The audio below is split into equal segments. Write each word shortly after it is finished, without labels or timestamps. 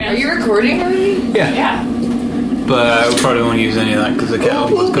Are you recording already? Yeah. But we probably won't use any of that because the kettle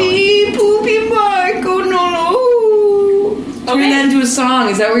was going. Poopy Mark, oh no. Turn that into a song,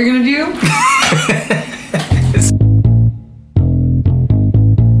 is that what you're gonna do?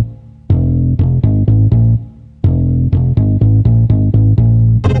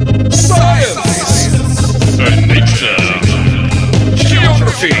 Science and nature,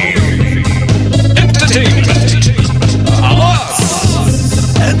 geography, entertainment, arts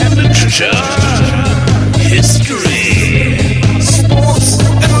and literature, history, sports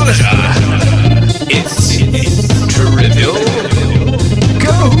and leisure. It's Trivial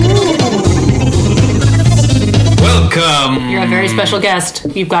Cahoots. Welcome. You're a very special guest.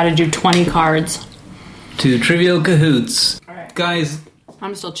 You've got to do 20 cards. To Trivial Cahoots. All right. Guys,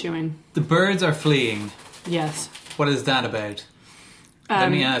 I'm still chewing. the birds are fleeing. Yes. What is that about? Let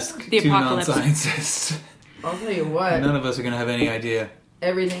me ask the two apocalypse. non-scientists. I'll tell you what. None of us are going to have any idea.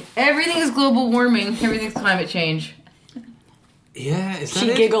 Everything is global warming. Everything's climate change. Yeah, is that She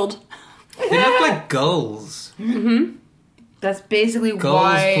it? giggled. They look like gulls. That's basically Gulls,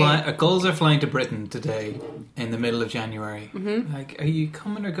 why... gulls are flying to Britain today in the middle of January. Like, are you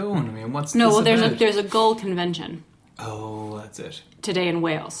coming or going? I mean, what's No, this well, about? there's a gull convention Oh, that's it. today in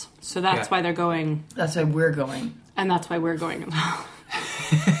Wales. So that's Yeah. why they're going, That's why we're going. and that's why we're going as well.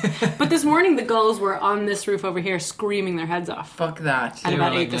 But this morning, the gulls were on this roof over here screaming their heads off. Fuck that. At They were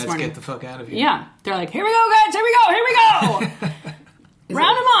about like, 8 this let's morning. get the fuck out of here. Yeah. They're like, here we go, guys, here we go, here we go!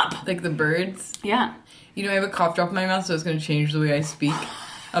 Round them up! Like the birds. Yeah. You know, I have a cough drop in my mouth, so it's going to change the way I speak.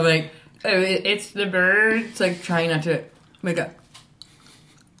 I'm like, oh, it's the birds. Like, trying not to make a...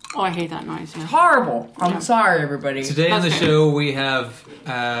 Oh, I hate that noise, yeah. Horrible. I'm Yeah. sorry, everybody. Today on the That's okay. show, we have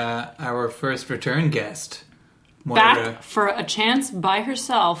our first return guest, Moira. Back for a chance by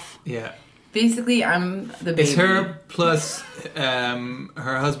herself. Yeah. Basically, I'm the baby. It's her plus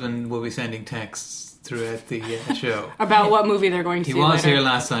her husband will be sending texts throughout the show. About what movie they're going to He see was later. here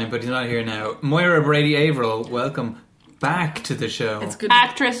last time, but he's not here now. Moira, Brady, Averill, welcome back to the show. It's good.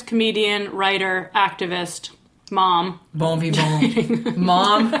 Actress, comedian, writer, activist, mom. Bon vivant.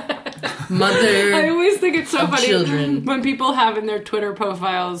 Mom. Mother. I always think it's so Of funny children. when people have in their Twitter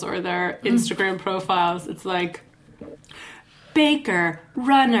profiles or their Instagram profiles, it's like baker,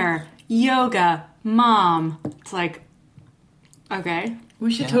 runner, yoga, mom. It's like, okay,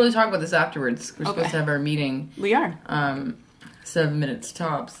 We should totally talk about this afterwards. We're Okay. supposed to have our meeting. we are. 7 minutes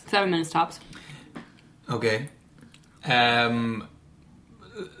tops. 7 minutes tops. Okay. Let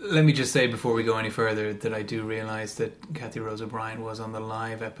me just say before we go any further that I do realise that Kathy Rose O'Brien was on the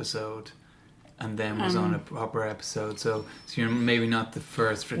live episode and then was on a proper episode, so you're maybe not the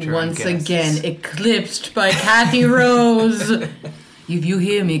first return Once guests. again, eclipsed by Kathy Rose. If you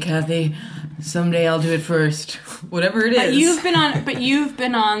hear me, Kathy, someday I'll do it first. Whatever it is. You've been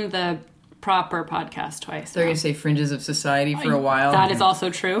on the proper podcast twice. They're now. going to say Fringes of Society for a while. That is also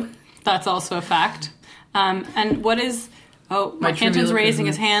true. That's also a fact. And what is... Oh, My Canton's trivial raising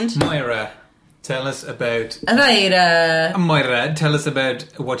his hand. Moira, tell us about... Right, Moira, tell us about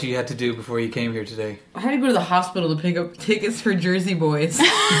what you had to do before you came here today. I had to go to the hospital to pick up tickets for Jersey Boys.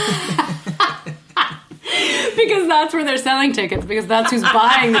 Because that's where they're selling tickets. Because that's who's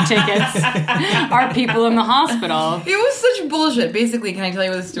buying the tickets are people in the hospital. It was such bullshit. Basically, can I tell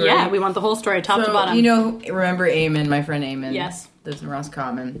you the story? Yeah, we want the whole story, top to So, bottom. you know, remember Eamon, my friend Eamon? Yes. Lives in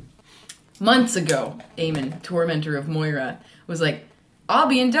Roscommon. Months ago, Eamon, tormentor of Moira, was like, I'll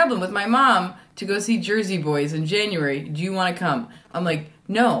be in Dublin with my mom to go see Jersey Boys in January. Do you want to come? I'm like,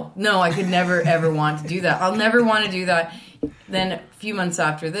 no, I could never, ever want to do that. I'll never want to do that. Then a few months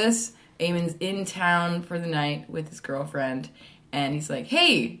after this, Eamon's in town for the night with his girlfriend, and he's like,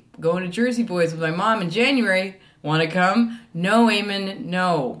 hey, going to Jersey Boys with my mom in January. Want to come? No, Eamon,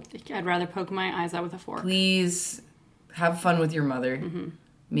 no. I'd rather poke my eyes out with a fork. Please have fun with your mother. Mm-hmm.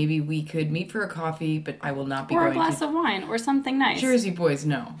 Maybe we could meet for a coffee, but I will not be Or a going glass to of wine, or something nice. Jersey Boys.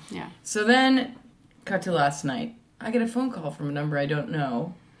 No. Yeah. So then, cut to last night. I get a phone call from a number I don't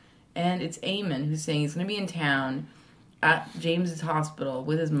know, and it's Eamon who's saying he's going to be in town at James's hospital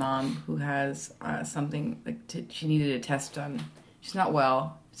with his mom, who has something like she needed a test done. She's not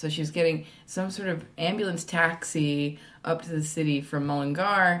well, so she was getting some sort of ambulance taxi up to the city from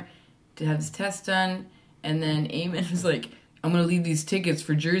Mullingar to have this test done. And then Eamon was like, I'm going to leave these tickets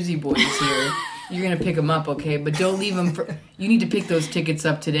for Jersey Boys here. You're going to pick them up, okay? But don't leave them for... You need to pick those tickets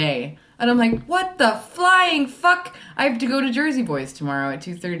up today. And I'm like, what the flying fuck? I have to go to Jersey Boys tomorrow at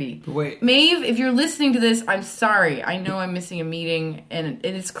 2:30. Wait. Maeve, if you're listening to this, I'm sorry. I know I'm missing a meeting, and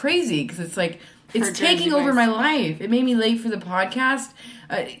it's crazy, because it's like... It's For Jersey taking over Boys. my life. It made me late for the podcast.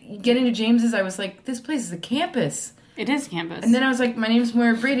 Getting to James's, I was like, this place is a campus. It is campus. And then I was like, my name's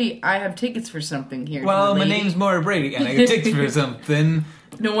Moira Brady. I have tickets for something here. Well, my lady. name's Moira Brady, and I get tickets for something.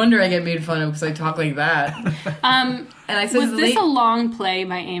 No wonder I get made fun of because I talk like that. And I said, was this a long play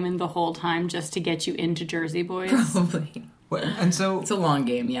by Eamon the whole time just to get you into Jersey Boys? Probably. And so... It's a long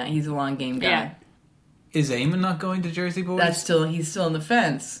game, yeah. He's a long game guy. Yeah. Is Eamon not going to Jersey Boys? He's still on the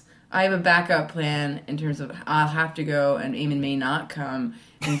fence. I have a backup plan in terms of I'll have to go and Eamon may not come.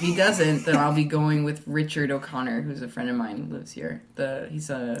 And if he doesn't, then I'll be going with Richard O'Connor, who's a friend of mine who lives here. He's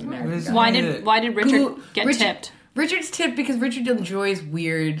an American guy. Why did Richard get tipped? Richard's tipped because Richard enjoys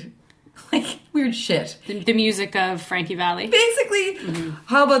weird shit. The music of Frankie Valli. Basically,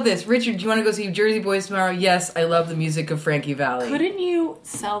 How about this? Richard, do you want to go see Jersey Boys tomorrow? Yes, I love the music of Frankie Valli. Couldn't you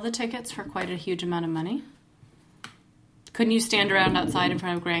sell the tickets for quite a huge amount of money? Couldn't you stand around outside in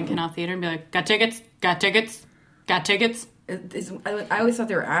front of Grand Canal Theatre and be like, got tickets, got tickets, got tickets? I always thought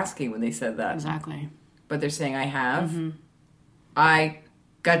they were asking when they said that. Exactly. But they're saying, I have. I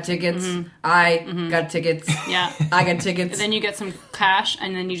got tickets. I got tickets. Yeah. I got tickets. And then you get some cash,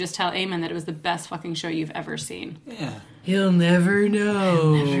 and then you just tell Eamon that it was the best fucking show you've ever seen. Yeah. He'll never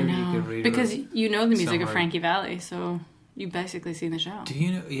know. You could read Because you know the music somewhere. of Frankie Valli, so you've basically seen the show. Do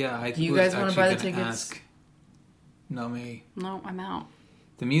you know? Yeah, Do you guys wanna buy the actually gonna tickets? ask. Not me. No, I'm out.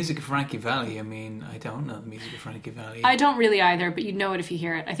 The music of Frankie Valli, I mean, I don't know the music of Frankie Valli. I don't really either, but you'd know it if you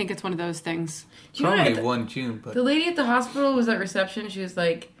hear it. I think it's one of those things. Do you know Probably what? one tune, but... The lady at the hospital was at reception. She was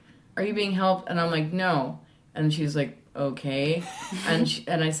like, are you being helped? And I'm like, no. And she was like, okay.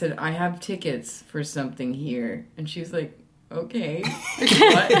 And I said, I have tickets for something here. And she was like, okay.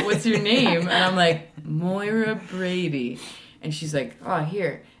 What's your name? And I'm like, Moira Brady. And she's like, oh,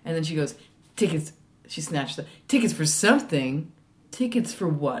 here. And then she goes, tickets. She snatched the tickets for something. Tickets for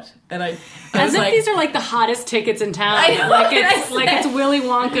what? And I As was if like, these are like the hottest tickets in town. I know, like I it's Willy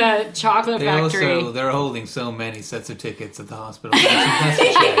Wonka chocolate factory. They're holding so many sets of tickets at the hospital. She has to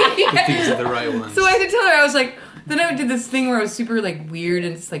check that these are the right ones. so I had to tell her, I was like, then I did this thing where I was super like weird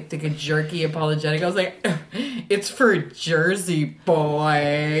and it's like a jerky apologetic. I was like, it's for Jersey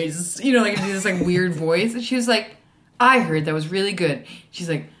Boys. You know, like I did this like weird voice. And she was like, I heard that was really good. She's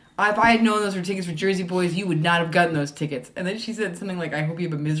like, if I had known those were tickets for Jersey Boys, you would not have gotten those tickets. And then she said something like, I hope you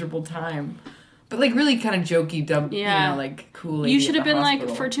have a miserable time. But like really kind of jokey, dumb, Yeah. you know, like cool lady You should at have the been hospital.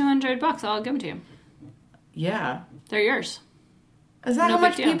 like, for $200, I'll give them to you. Yeah. They're yours. Is that No how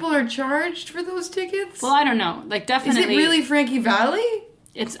much big deal. people are charged for those tickets? Well, I don't know. Like, Is definitely. it really Frankie Valli?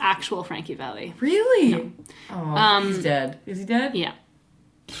 It's actual Frankie Valli. Really? Oh, he's dead. Is he dead? Yeah.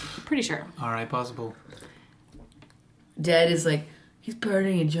 Pretty sure. All right, possible. Dead is like, he's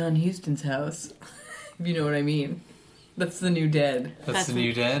partying at John Huston's house. If you know what I mean. That's the new Dead. That's the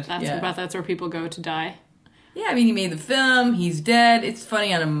new dead? That's where people go to die. Yeah, I mean, he made the film. He's dead. It's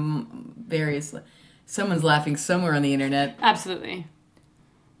funny on various... Someone's laughing somewhere on the internet. Absolutely.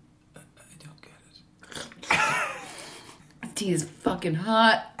 I don't get it. Tea is fucking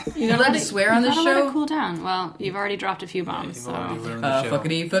hot. You know allowed to swear on this You gotta let it show? cool down. Well, you've already dropped a few bombs, You've so already ruined the show.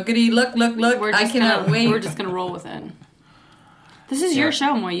 Fuckity, look. I cannot wait. We're just gonna roll with it. This is your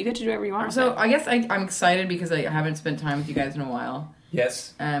show, Moy. You get to do whatever you want. with So it. I guess I'm excited because I haven't spent time with you guys in a while.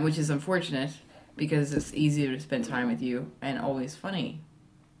 Yes. Which is unfortunate because it's easier to spend time with you and always funny.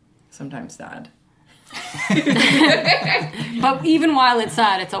 Sometimes sad. But even while it's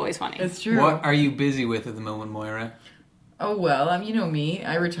sad, it's always funny. It's true. What are you busy with at the moment, Moira? Oh, well, you know me.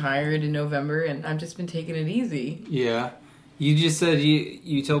 I retired in November and I've just been taking it easy. Yeah. You just said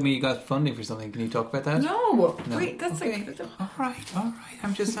you told me you got funding for something. Can you talk about that? No. No. Wait, that's Okay. like... That's a All right.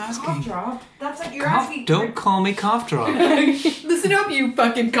 I'm just asking. cough drop. That's like you're Cough- asking... Don't call me cough drop. Listen up, you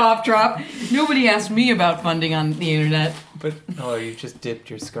fucking cough drop. Nobody asked me about funding on the internet. But you just dipped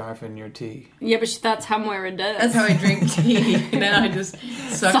your scarf in your tea. Yeah, but that's how Moira does. That's how I drink tea. Now I just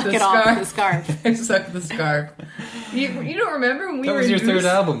suck the it scarf. off with the scarf. I suck the scarf. You don't remember when we That were was your introduced? third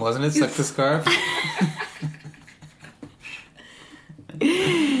album, wasn't it? Suck the Scarf.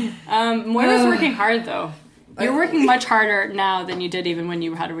 Moira's working hard, though. You're working much harder now than you did even when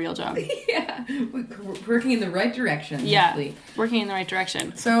you had a real job. Yeah, we're working in the right direction. Yeah, hopefully. working in the right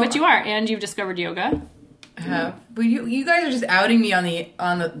direction. So- but you are, and you've discovered yoga. But you guys are just outing me on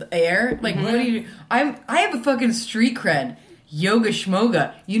the air. Like, what do you? I have a fucking street cred. Yoga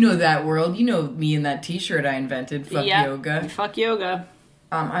schmoga. You know that world. You know me in that T-shirt I invented. Fuck Yep. yoga. Fuck yoga.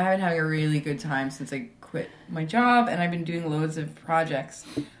 I have been having a really good time since I quit my job, and I've been doing loads of projects.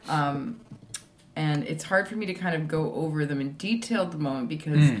 And it's hard for me to kind of go over them in detail at the moment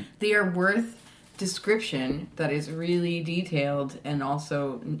because they are worth description that is really detailed and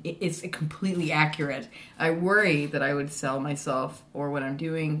also it's completely accurate. I worry that I would sell myself or what I'm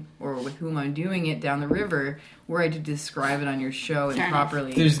doing or with whom I'm doing it down the river were I to describe it on your show and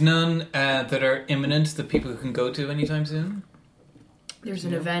properly. There's none that are imminent that people can go to anytime soon? There's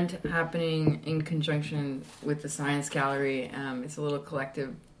an event happening in conjunction with the Science Gallery. It's a little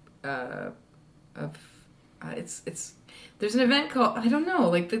collective there's an event called, I don't know,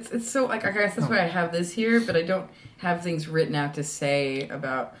 like it's so, like, I guess that's why I have this here, but I don't have things written out to say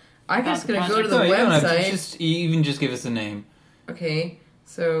about, I'm just going to go to the website. Even just give us the name. Okay,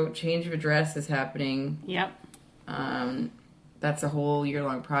 so change of address is happening. Yep. That's a whole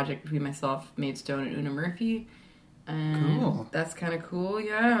year-long project between myself, Maeve Stone, and Una Murphy. And cool. That's kind of cool,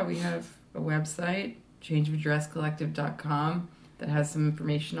 yeah. We have a website, changeofaddresscollective.com, that has some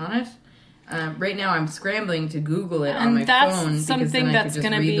information on it. Right now I'm scrambling to Google it on my phone because then I could just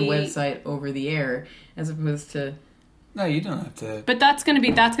read the website over the air as opposed to... No, you don't have to... But that's going to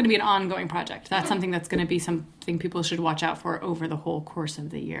be an ongoing project. That's something that's going to be something people should watch out for over the whole course of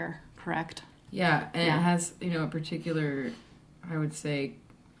the year, correct? Yeah, and it has, a particular, I would say,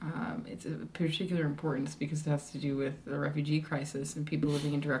 it's a particular importance because it has to do with the refugee crisis and people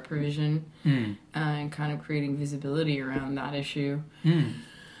living in direct provision and kind of creating visibility around that issue.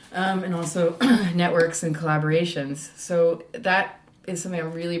 And also networks and collaborations. So that is something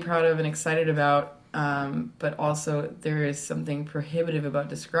I'm really proud of and excited about. But also there is something prohibitive about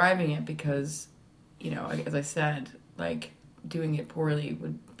describing it because, as I said, like doing it poorly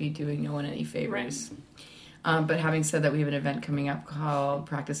would be doing no one any favors. Right. But having said that, we have an event coming up called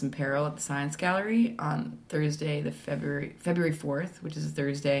Practice in Peril at the Science Gallery on Thursday, February 4th, which is a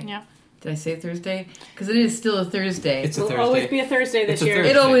Thursday. Yeah. Did I say Thursday? Because it is still a Thursday. It's a Thursday. It'll always be a Thursday this year.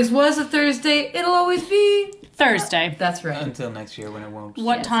 It always was a Thursday. It'll always be Thursday. That's right. Until next year when it won't.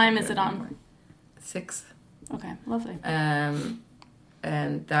 What time is it on? 6. Okay, lovely. And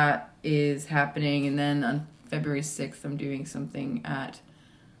that is happening. And then on February 6th, I'm doing something at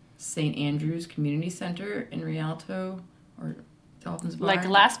St. Andrew's Community Center in Rialto or Dolphins Bar. Like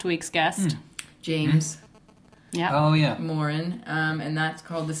last week's guest. James. Yeah. Oh, yeah. Morin. And that's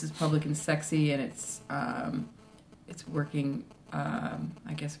called This is Public and Sexy, and it's working, I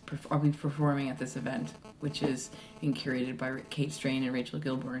guess, I'll be performing at this event, which is being curated by Kate Strain and Rachel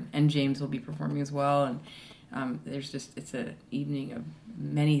Gilborn. And James will be performing as well, and it's an evening of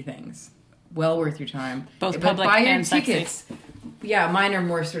many things. Well worth your time. Both public and tickets. Sexy. Yeah, mine are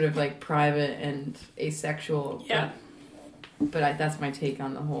more sort of like private and asexual. Yeah. But that's my take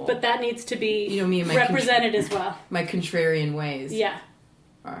on the whole. But that needs to be me and my represented as well. My contrarian ways. Yeah.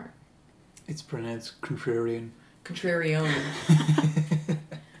 Are. It's pronounced contrarian. Contrarian.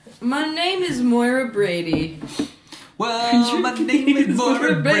 My name is Moira Brady. Well, my name is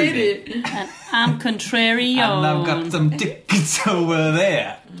Moira Brady. And I'm contrarian. And I've got some tickets over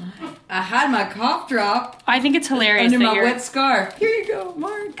there. I had my cough drop. I think it's hilarious under my wet scarf. Here you go,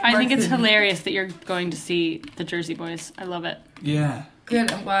 Mark. I think it's hilarious that you're going to see the Jersey Boys. I love it. Yeah.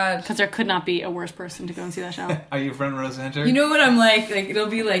 Good, I'm glad. Because there could not be a worse person to go and see that show. Are you front row center? You know what I'm like? Like, it'll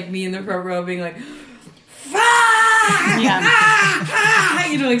be like me in the front row being like, fuck!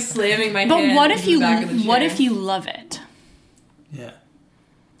 Yeah. Like slamming my but hand what if into the back of the chair. What if you love it? Yeah.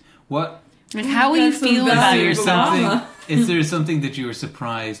 What? Like, how will you feel about yourself? Is there something that you were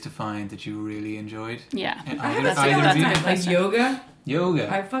surprised to find that you really enjoyed? Yeah. Like yoga?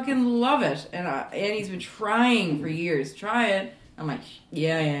 Yoga. I fucking love it. And Annie's been trying for years. Try it. I'm like,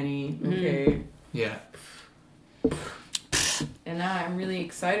 yeah, Annie. Okay. Yeah. And now I'm really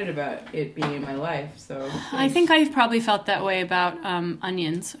excited about it being in my life. So I think I've probably felt that way about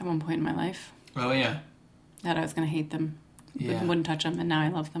onions at one point in my life. Oh, yeah. That I was going to hate them. Yeah. Wouldn't touch them, and now I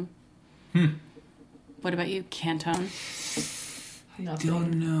love them. What about you, Cantone? I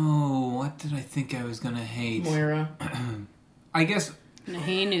don't know. What did I think I was going to hate? Moira. I guess... No,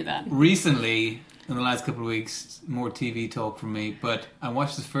 he knew that. Recently, in the last couple of weeks, more TV talk from me, but I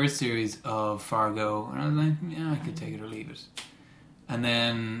watched the first series of Fargo, and I was like, yeah, I could take it or leave it. And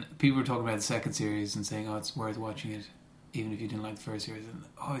then people were talking about the second series and saying, oh, it's worth watching it, even if you didn't like the first series. And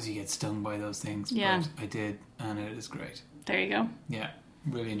always you get stung by those things. Yeah. But I did, and it is great. There you go. Yeah,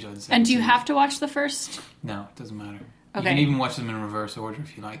 really enjoyed the second And do you series. have to watch the first? No, it doesn't matter. Okay. You can even watch them in reverse order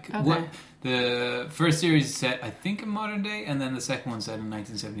if you like. Okay. The first series is set, I think, in modern day, and then the second one's set in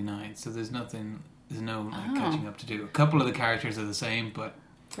 1979. So there's no catching up to do. A couple of the characters are the same, but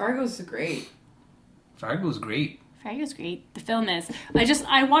Fargo's great. Fargo's great. Fargo's great. The film is.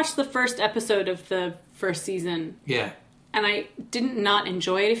 I watched the first episode of the first season. Yeah. and I didn't not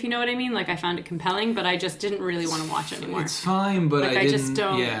enjoy it, if you know what I mean. Like, I found it compelling, but I just didn't really want to watch it anymore. It's fine, but Like, I I didn't. just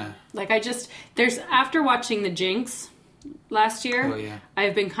don't. Yeah. Like, there's, after watching The Jinx last year, Oh, yeah.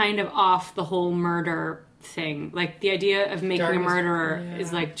 I've been kind of off the whole murder thing. Like, the idea of making a murderer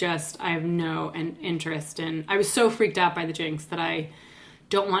is like just, I have no interest in. I was so freaked out by The Jinx that I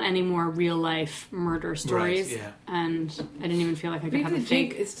don't want any more real life murder stories. Right, yeah. And I didn't even feel like I could have a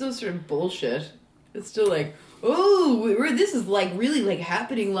fake. It's still sort of bullshit. It's still like, oh, this is like really like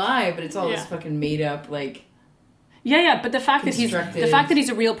happening live, but it's all this fucking made up like. Yeah, but the fact that he's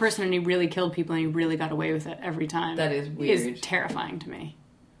a real person and he really killed people and he really got away with it every time. That is weird. Is terrifying to me.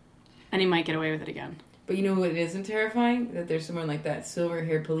 And he might get away with it again. But you know what isn't terrifying? That there's someone like that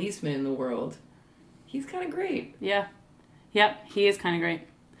silver-haired policeman in the world. He's kind of great. Yeah. Yep, he is kind of great.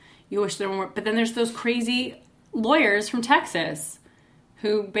 You wish there were more. But then there's those crazy lawyers from Texas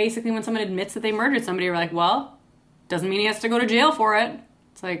who basically, when someone admits that they murdered somebody, are like, well, doesn't mean he has to go to jail for it.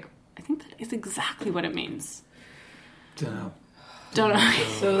 It's like, I think that is exactly what it means. Don't know.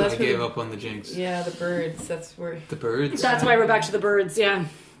 So that's I gave up on The Jinx. Yeah, the birds. That's where... The birds? That's why we're back to the birds, yeah.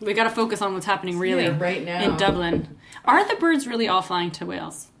 We got to focus on what's happening really right now in Dublin. Are the birds really all flying to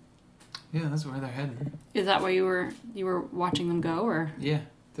Wales? Yeah, that's where they're heading. Is that why you were watching them go, or? Yeah,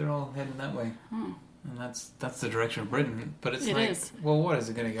 they're all heading that way. Oh. And that's the direction of Britain. But it's It like, is. well, what, is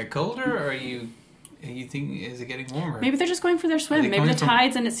it going to get colder, or are you think, is it getting warmer? Maybe they're just going for their swim. Maybe the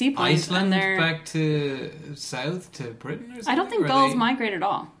tide's in at sea point. Iceland and they're back to south to Britain or something? I don't think gulls migrate at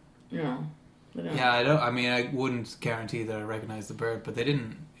all. No. Yeah, I mean, I wouldn't guarantee that I recognize the bird, but they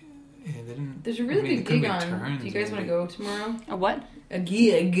didn't. There's a really big gig on. Turns, Do you guys want to go tomorrow? A what? A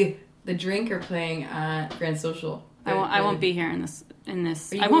gig. The Drink are playing at Grand Social. I won't be here in this.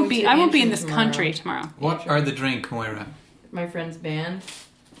 I I won't be in this country tomorrow. What are the Drink, Moira? My friend's band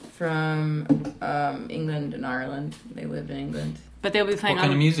from England and Ireland. They live in England. But they'll be playing. What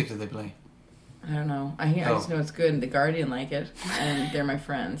kind of music do they play? I don't know. I just know it's good. And The Guardian like it, and they're my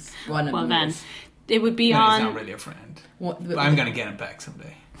friends. One of them. Well, then is. it would be No, on. he's not really a friend. But I'm going to get him back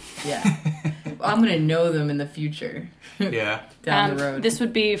someday. Yeah. I'm going to know them in the future. Yeah. Down the road. This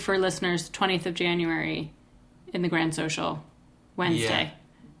would be for listeners 20th of January in the Grand Social Wednesday.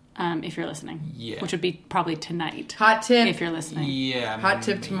 If you're listening. Yeah. Which would be probably tonight. Hot tip. If you're listening. Yeah. Hot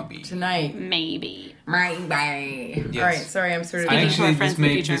tip tonight. Maybe. Maybe. Yes. All right. Sorry, I'm sort of... Actually, friends in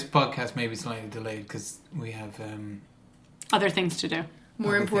the future. this podcast may be slightly delayed because we have... Other things to do.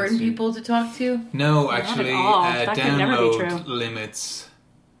 More important people to talk to? No, actually, all. That could never be true. download limits.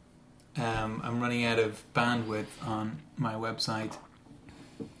 I'm running out of bandwidth on my website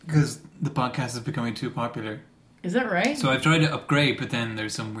because the podcast is becoming too popular. Is that right? So I've tried to upgrade, but then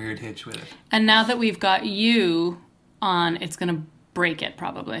there's some weird hitch with it. And now that we've got you on, it's going to break it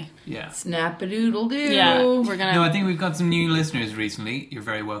probably. Yeah. Snap-a-doodle-doo. Yeah, we're going to... No, I think we've got some new listeners recently. You're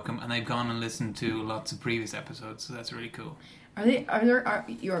very welcome. And they've gone and listened to lots of previous episodes, so that's really cool. You're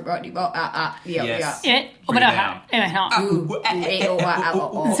got Yes.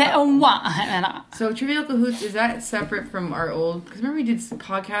 So Trivial Cahoots, is that separate from our old? Because remember we did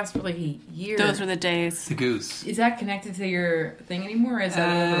podcast for like a year. Those were the days. The Goose. Is that connected to your thing anymore? Or is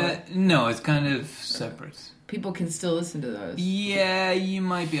that no, it's kind of separate. People can still listen to those. Yeah, you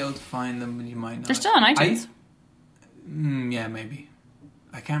might be able to find them, but you might not. They're still on iTunes. Yeah, maybe.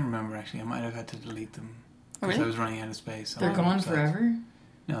 I can't remember actually. I might have had to delete them. Because Really? I was running out of space. They're gone forever?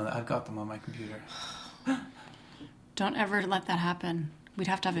 No, I've got them on my computer. Don't ever let that happen. We'd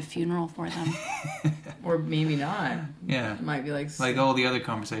have to have a funeral for them. Or maybe not. Yeah. It might be like all the other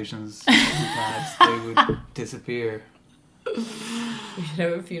conversations we've had, they would disappear. we should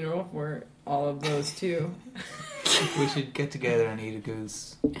have a funeral for all of those too. We should get together and eat a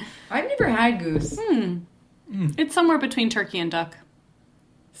goose. I've never had goose. It's somewhere between turkey and duck.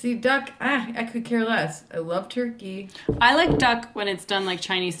 See, duck, I could care less. I love turkey. I like duck when it's done like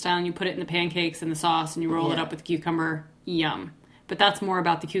Chinese style and you put it in the pancakes and the sauce and you roll it up with cucumber. Yum. But that's more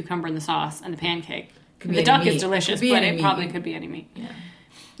about the cucumber and the sauce and the pancake. The duck is delicious, but it probably could be any meat.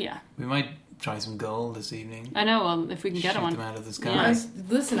 Yeah. We might try some gull this evening. I know, well, if we can get Shoot one. them out of the sky. I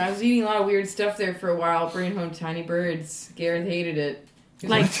was eating a lot of weird stuff there for a while, bringing home tiny birds. Gareth hated it.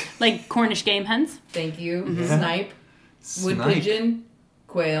 Like Cornish game hens? Thank you. Mm-hmm. Snipe. Wood pigeon.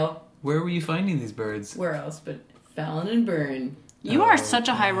 Quail. Where were you finding these birds? Where else but Fallon and Burn. You are such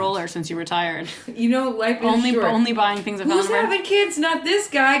a high roller since you retired. You know, life is short. Only buying things at Who's Fallon and Burn? having kids? Not this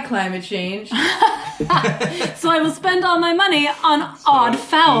guy. Climate change. So I will spend all my money on odd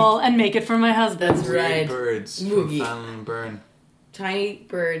fowl and make it for my husband. That's right. Birds Moogie. from Fallon and Burn. Tiny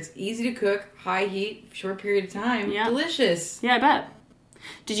birds. Easy to cook. High heat. Short period of time. Yeah. Delicious. Yeah, I bet.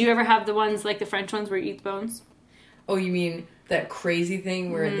 Did you ever have the ones like the French ones where you eat the bones? Oh, you mean that crazy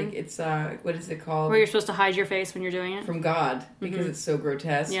thing where I think it's what is it called? Where you're supposed to hide your face when you're doing it? From God, because it's so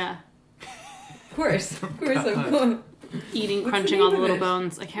grotesque. Yeah. Of course, I'm going. Eating, What's crunching the all name the of little it?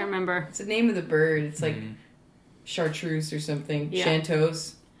 bones. I can't remember. It's the name of the bird. It's like chartreuse or something. Yeah.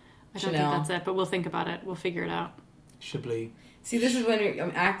 Chantos. I don't Chanel. think that's it, but we'll think about it. We'll figure it out. Chablis. See, this is when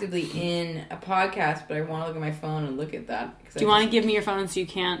I'm actively in a podcast, but I want to look at my phone and look at that. Do you want to give me your phone so you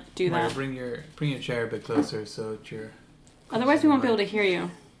can't do Moira, that? bring your chair a bit closer so that you're... Otherwise, we won't be able to hear you.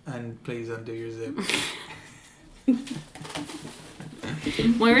 And please undo your zip.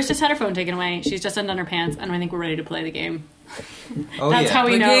 Moira's just had her phone taken away. She's just undone her pants, and I think we're ready to play the game. Oh, That's yeah. how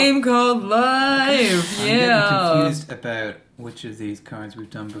we A know. game called Life. I'm getting confused about which of these cards we've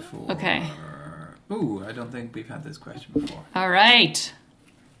done before. Okay. Ooh, I don't think we've had this question before. All right.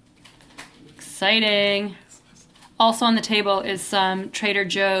 Exciting. Also on the table is some Trader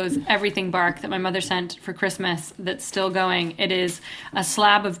Joe's everything bark that my mother sent for Christmas that's still going. It is a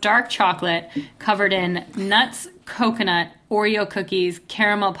slab of dark chocolate covered in nuts, coconut, Oreo cookies,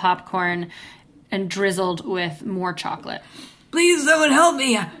 caramel popcorn, and drizzled with more chocolate. Please, someone help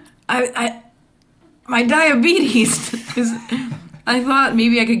me. I my diabetes is... I thought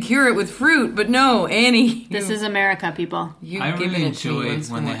maybe I could cure it with fruit, but no, Annie. This is America, people. You've I given really it to me enjoyed once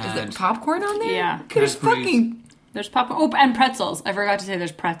when they more. Is had- it popcorn on there? Yeah. There's Raspberries. fucking... There's popcorn. Oh, and pretzels. I forgot to say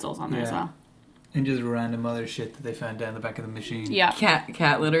there's pretzels on there as Yeah. well. And just random other shit that they found down the back of the machine. Yeah,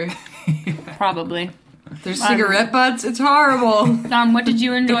 Cat litter. probably. There's cigarette butts. It's horrible. What did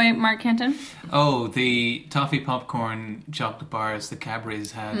you enjoy, Mark Kenton? Oh, the toffee popcorn chocolate bars the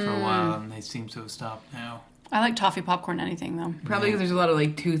Cadbury's had for a while, and they seem to have stopped now. I like toffee popcorn anything, though. Probably because there's a lot of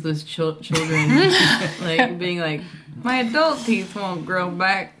like toothless children, like being like, my adult teeth won't grow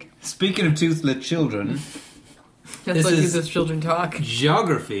back. Speaking of toothless children, Just This like is- toothless children talk.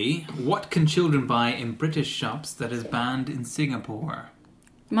 geography. What can children buy in British shops that is banned in Singapore?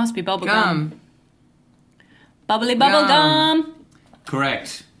 It must be bubble gum. Gum. Bubbly bubble Gum. gum.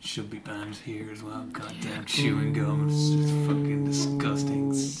 Correct. Should be banned here as well. Goddamn chewing gum. It's just fucking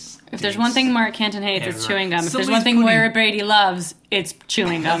disgusting. If there's one thing Mark Kenton hates, it's Everywhere. chewing gum. If there's Somebody's one thing putting- Moira Brady loves, it's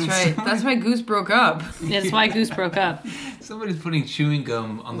chewing gum. That's right. That's why Goose broke up. That's why Goose broke up. Somebody's putting chewing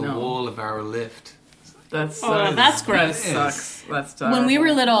gum on the No. wall of our lift. That's Oh, that's gross. sucks. That's When we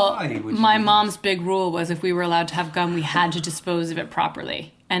were little, Why would you my do mom's big rule was if we were allowed to have gum, we had to dispose of it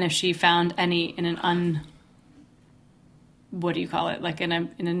properly. And if she found any in an what do you call it? Like in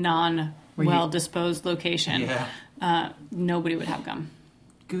a non well disposed location, Yeah. nobody would have gum.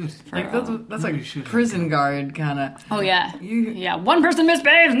 Good. like that's Maybe like should have prison guard kind of. Oh yeah, You- yeah. One person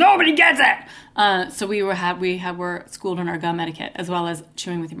misbehaves, nobody gets it. So we were schooled on our gum etiquette as well as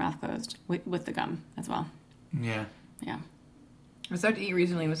chewing with your mouth closed with the gum as well. Yeah. Yeah. I started to eat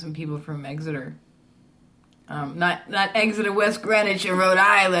recently with some people from Exeter. Not Exeter, West Greenwich in Rhode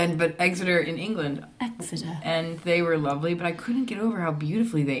Island, but Exeter in England. Exeter. And they were lovely, but I couldn't get over how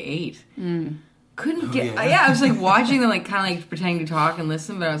beautifully they ate. Couldn't get... yeah. Yeah, I was like watching them, like kind of like pretending to talk and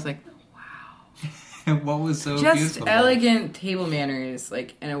listen, but I was like, What was so just beautiful? elegant table manners,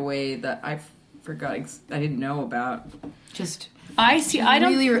 like in a way that I forgot, I didn't know about. Just I see. I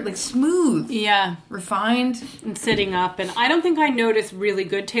don't. really like smooth, Yeah. refined. And sitting up, and I don't think I notice really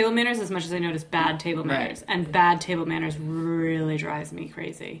good table manners as much as I notice bad table manners. And bad table manners really drives me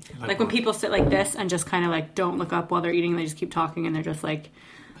crazy. Like when what? people sit like this and just kind of like don't look up while they're eating, they just keep talking and they're just like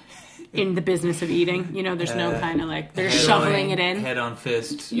in the business of eating. You know, there's no kind of like they're just shoveling it in. Head on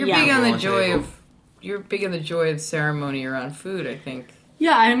fist. You're Yeah. big on the Roll joy table. of. You're big on the joy of ceremony around food, I think.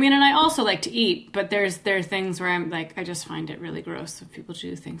 Yeah, I mean, and I also like to eat, but there are things where I'm like, I just find it really gross if people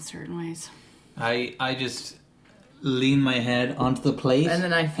do things certain ways. I just lean my head onto the plate, And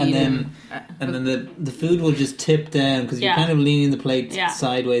then I feed and then the food will just tip down because you're Yeah. kind of leaning the plate Yeah.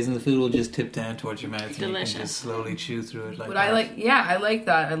 sideways, and the food will just tip down towards your mouth, and you Delicious. can just slowly chew through it like But that. I like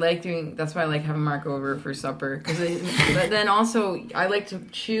that. I like doing. That's why I like having Mark over for supper. But then also, I like to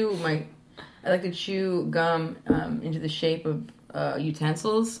chew gum into the shape of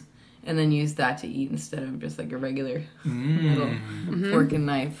utensils, and then use that to eat instead of just like a regular little fork and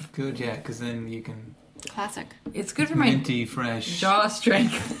knife. Good, yeah, because then you can Classic. It's good for my minty fresh. jaw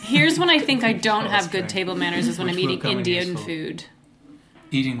strength. Here's when I think I don't have good Strength. table manners is when Which I'm will eating come in Indian useful. food.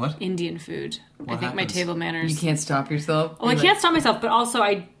 Eating what? Indian food. I What think my happens? table manners. You can't stop yourself. Well, I You're can't like, stop myself, but also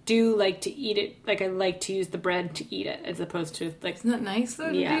I do like to eat it. Like I like to use the bread to eat it, as opposed to like. Isn't that nice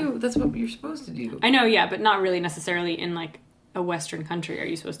though to Yeah. do? That's what you're supposed to do. I know, yeah, but not really necessarily in like a Western country. Are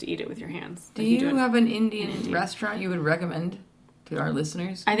you supposed to eat it with your hands? Do Like you it- have an Indian restaurant you would recommend to our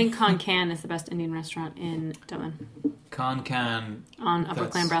listeners? I think Con Can is the best Indian restaurant in Dublin Con Can. on Upper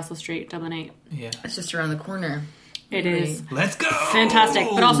That's- Clanbrassil Street, Dublin 8. Yeah. It's just around the corner. It is Let's go! fantastic.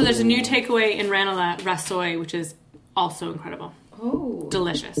 But also, there's a new takeaway in Ranelagh, Rasoi, which is also incredible. Oh.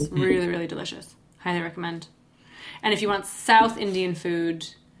 Delicious. Really, really delicious. Highly recommend. And if you want South Indian food,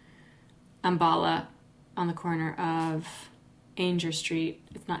 Ambala on the corner of Ainger Street.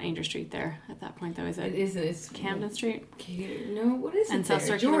 It's not Ainger Street there at that point, though, is it? It isn't. It's Camden Street? No, what is it? And South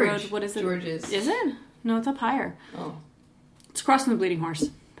there? Circular Road. What is it? George's. Is it? No, it's up higher. Oh. It's crossing the Bleeding Horse,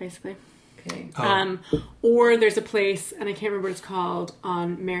 basically. Okay. Oh. Or there's a place, and I can't remember what it's called,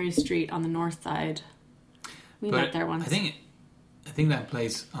 on Mary Street on the north side. We met there once. I think that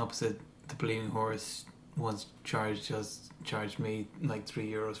place opposite the Bleeding Horse once charged me like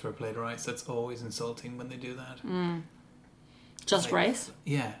 €3 for a plate of rice. That's always insulting when they do that. Just like, rice?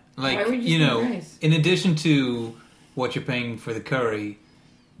 Yeah. Why Like, would you do rice? in addition to what you're paying for the curry,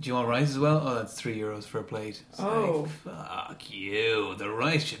 do you want rice as well? Oh, that's €3 for a plate. It's like, fuck you. The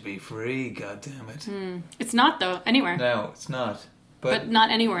rice should be free, God damn it. It's not, though, anywhere. No, it's not. But not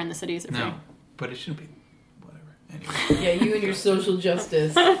anywhere in the city is it free. No, but it should be. Whatever. Anyway. Yeah, you and your social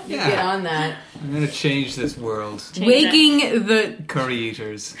justice. You get on that. I'm going to change this world. Waking the Curry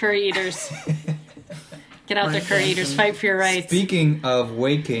eaters. Curry eaters. Get out there, curry eaters. Fight for your rights. Speaking of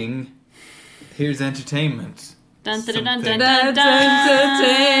waking, here's entertainment. Dun, dun, dun, dun, Something. dun, That's dun.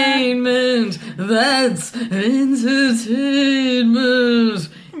 entertainment. That's entertainment.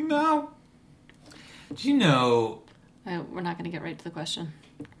 No. Do you know... We're not going to get right to the question.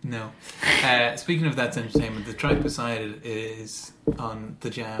 No. Speaking of that's entertainment, the track beside it is on the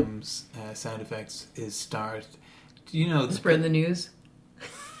Jam's sound effects is Start. Do you know... Spread the news.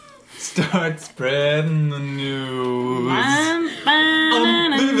 Start spreading the news. I'm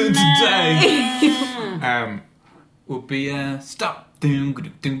I'm living today. Would be stop.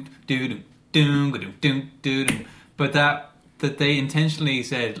 But that they intentionally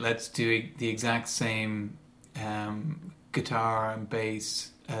said let's do the exact same guitar and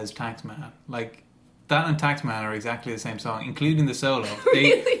bass as Taxman. Like that and Taxman are exactly the same song, including the solo.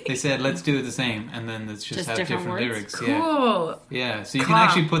 They said let's do it the same, and then it's just have different words? lyrics. Cool. Yeah. So you can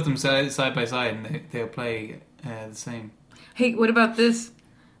actually put them side by side, and they'll play the same. Hey, what about this?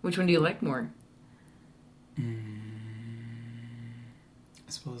 Which one do you like more? I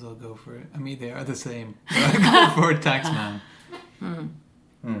suppose I'll go for it. I mean, they are the same. I'll go for Taxman.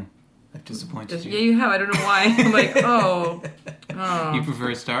 I've disappointed Yeah, you. you have. I don't know why. I'm like, oh. You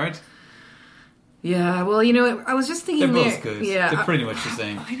prefer Start? Yeah, well, you know, I was just thinking They're both good. Yeah, They're pretty much the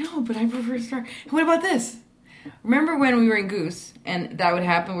same. I know, but I prefer Star. What about this? Remember when we were in Goose and that would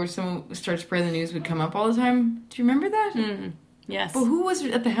happen where someone would start spreading the news would come up all the time? Do you remember that? Yes. But who was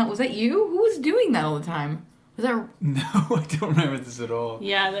at the helm? Was that you? Who was doing that all the time? Was that... No, I don't remember this at all.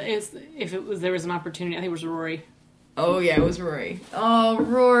 Yeah, there was an opportunity. I think it was Rory. Oh, yeah, it was Rory. Oh,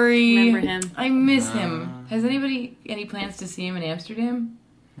 Rory. Remember him? I miss him. Has anybody any plans to see him in Amsterdam?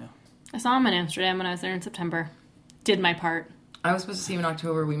 I saw him in Amsterdam when I was there in September. Did my part. I was supposed to see him in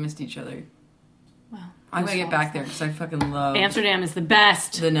October. We missed each other. Well, I'm going to get back there because I fucking love Amsterdam is the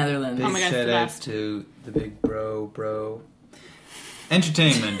best. the Netherlands. Big Oh my God, it's shout the out best. to the big bro.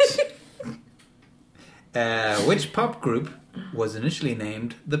 Entertainment. Which pop group was initially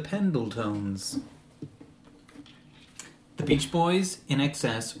named the Pendletones? The Beach Boys, In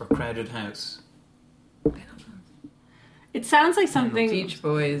Excess, or Crowded House? It sounds like something... Beach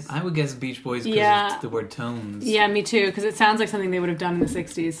Boys. I would guess Beach Boys because of the word tones. Yeah, me too, because it sounds like something they would have done in the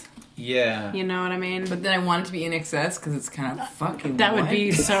 60s. Yeah. You know what I mean? But then I want it to be In Excess because it's kind of fucking That would what?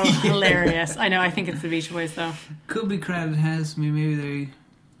 be so hilarious. I know, I think it's the Beach Boys, though. Could be Crowded House. Maybe they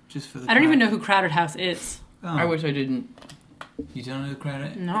just for the I don't even know crack. who Crowded House is. Oh, I wish I didn't. You don't know who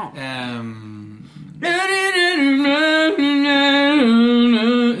Crowded? No.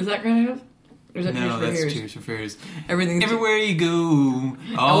 Is that Crowded House? Or is that No, Tears for that's Fears? Tears for Fears. Everything's Everywhere you go,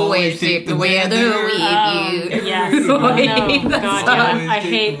 Always take the weather with you. Yes. Oh, Oh, I no. hate that God, song. yeah. I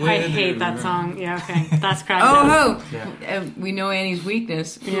hate that song. Yeah, okay. That's Crowded House. Oh, we know Annie's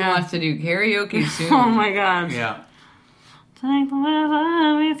weakness. Who Yeah. wants to do karaoke soon? Oh my God. Yeah.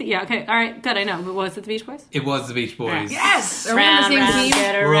 Yeah, okay. All right. Good, I know. But was it the Beach Boys? It was the Beach Boys. Yes! Are we on the same Round, team?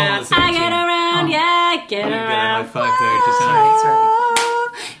 get We're all around. the same I team. get around, yeah, get I'm gonna get a high around. five there. Just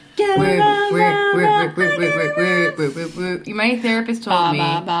Get around. My therapist told me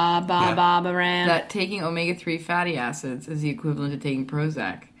Ba-ba-ba-ba-ba-ba-ran. that taking omega-3 fatty acids is the equivalent to taking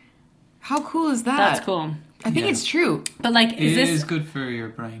Prozac. How cool is that? That's cool. I think Yeah. it's true. But like, It is this... is good for your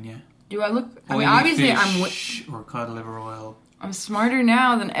brain, yeah. Do I look... I mean, Oily obviously fish or cod liver oil. I'm smarter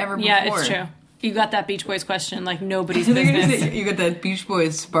now than ever before. Yeah, it's true. You got that Beach Boys question like nobody's They're gonna business. say, you got that Beach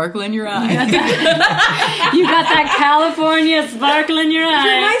Boys sparkle in your eye. You got that California sparkle in your Which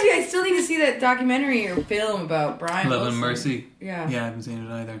eye. reminds me, I still need need to see that documentary or film about Brian Love Wilson. and Mercy. Yeah. Yeah, I haven't seen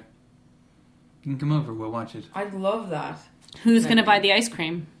it either. You can come over, we'll watch it. I'd love that. Who's going to buy the ice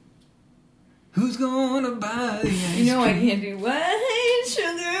cream? Who's gonna buy the ice You know I cream? can't do white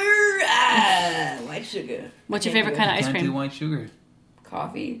sugar. Ah, white sugar. What's your Can't favorite do kind it. of ice Can't do cream? white sugar.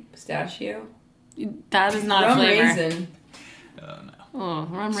 Coffee, pistachio, That is not a rum flavor. raisin. Oh, no. Oh,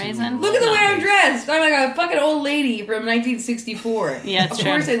 rum raisin? Look at the way I'm dressed. I'm like a fucking old lady from 1964. Yeah, it's of true.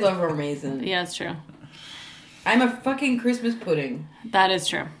 course I love rum raisin. Yeah, it's true. I'm a fucking Christmas pudding. That is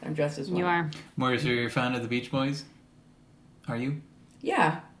true. I'm dressed as one. You are. Moira, so you're a fan of the Beach Boys? Are you?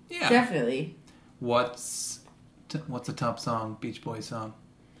 Yeah, Yeah. definitely. What's a top song, Beach Boys song?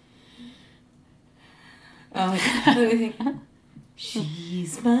 Let me think.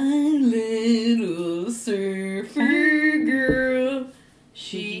 She's my little surfer girl.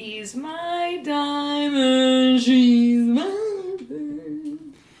 She's my diamond. She's my bird.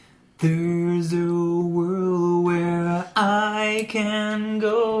 There's a world where I can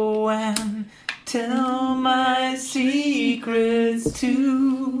go and tell my secrets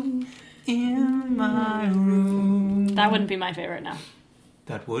to in my room. That wouldn't be my favorite now.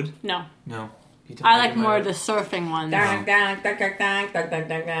 That would? No. No. I like more the surfing ones. Dang, dang, dang, dang, dang, dang, dang,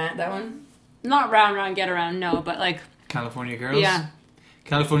 dang, dang. That one? Not round, round, get around, no, but like, California Girls? yeah.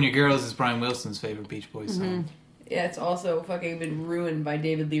 California Girls is Brian Wilson's favorite Beach Boys song. Yeah, it's also fucking been ruined by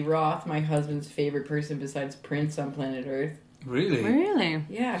David Lee Roth, my husband's favorite person besides Prince on planet Earth. Really? Really?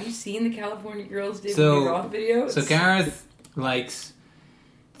 Yeah, have you seen the California Girls David So- Lee Roth videos? So Gareth likes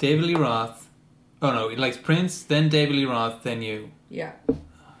David Lee Roth. Oh no, he likes Prince, then David Lee Roth, then you. Yeah.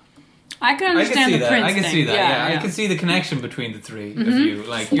 I can I understand can see the that. Prince I can thing. see that. Yeah, I can see the connection between the three of you.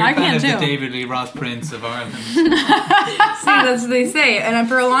 Like you're I kind can of the too. David Lee Roth Prince of Ireland. See, that's what they say. And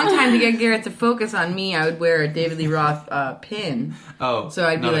for a long time, to get Garrett to focus on me, I would wear a David Lee Roth pin. Oh, So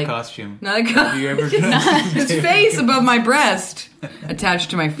I'd be not like- a costume. Not a Have you ever dressed his face above my breast,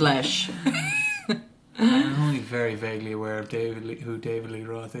 attached to my flesh. I'm only very vaguely aware of who David Lee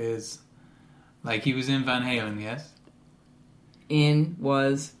Roth is. Like he was in Van Halen, yes?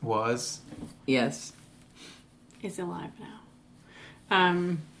 Was, yes. Is alive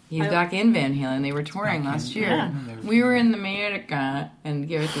now. He's back in Van Halen. They were touring Back last in- year. yeah. We were in America, and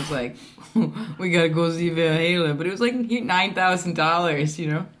Gareth was like, we gotta go see Van Halen. But it was like $9,000, you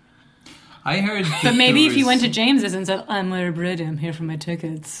know? I heard. But maybe if you went to to James's and said, I'm Moira Brady, I'm here for my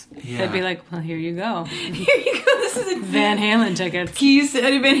tickets. Yeah. They'd be like, well, here you go. Here you go, this is a Van Halen tickets. keys to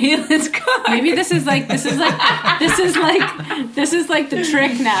Eddie Van Halen's car. Maybe this is like the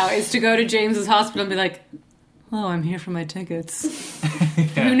trick now is to go to James's hospital and be like, oh, I'm here for my tickets.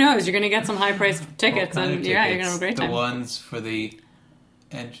 Who knows? You're going to get some high priced tickets, and yeah, you're going to have a great time. The ones for the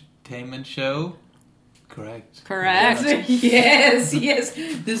entertainment show. Correct. Correct. Yes.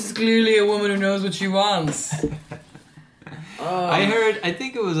 This is clearly a woman who knows what she wants. I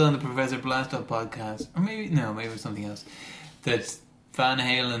think it was on the Professor Blastoff podcast, or maybe it was something else. That Van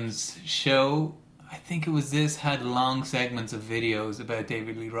Halen's show, I think it was this, had long segments of videos about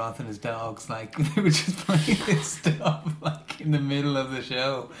David Lee Roth and his dogs. Like they were just playing this stuff like in the middle of the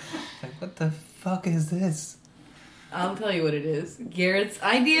show. Like what the fuck is this? I'll tell you what it is. Garrett's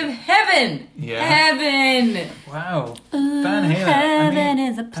idea of heaven. Yeah. Heaven. Wow. Van Halen. heaven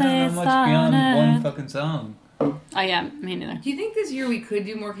is a I don't place know much on beyond one earth. fucking song. Oh, yeah, me neither. Do you think this year we could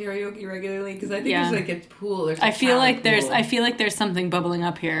do more karaoke regularly? Because I think Yeah. there's like a pool. There's I feel like there's something bubbling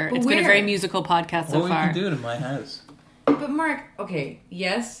up here. But It's been a where? very musical podcast so Or we far. can do it in my house. But Mark, okay,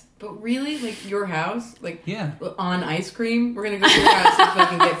 yes, but really, like your house, like Yeah. on ice cream. We're gonna go to your house and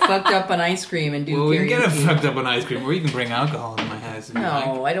fucking get fucked up on ice cream and do Well, we can karaoke. get it fucked up on ice cream, or you can bring alcohol to my house if you like.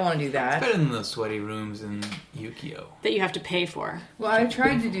 No, I don't want to do It's that. better than those sweaty rooms in Yukio. That you have to pay for. Well, I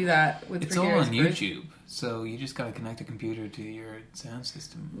tried to do that with. It's for all Garrett's on birth- YouTube, so you just gotta connect a computer to your sound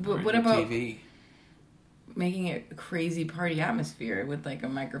system. But or what your about- TV? Making it a crazy party atmosphere with like a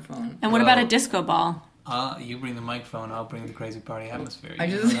microphone. And what about a disco ball? You bring the microphone, I'll bring the crazy party atmosphere. I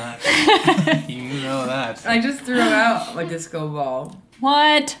You just- know that. You know that. I just threw out my disco ball.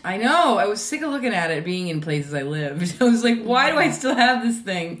 What? I know. I was sick of looking at it being in places I lived. I was like, why do I still have this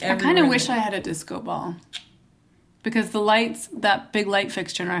thing? I kind of wish I had a disco ball. Because the lights, that big light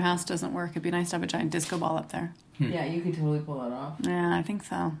fixture in our house doesn't work. It'd be nice to have a giant disco ball up there. Yeah, you could totally pull that off. Yeah, I think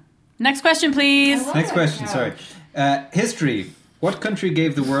so. Next question, please. I love Next that question, couch. sorry. History. What country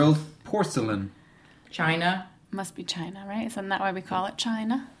gave the world porcelain? China. Must be China, right? Isn't that why we call it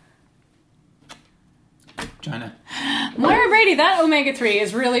China? China. Moira Brady, that omega-3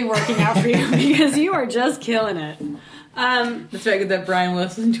 is really working out for you because you are just killing it. That's why I get that Brian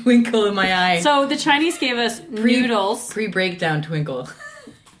Wilson twinkle in my eye. So the Chinese gave us noodles. Pre-breakdown twinkle.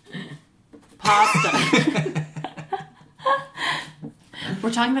 Pasta.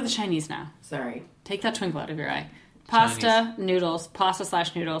 We're talking about the Chinese now. Sorry. Take that twinkle out of your eye. Pasta, noodles,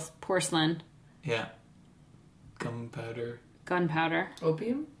 pasta/noodles, porcelain, Yeah. Gunpowder.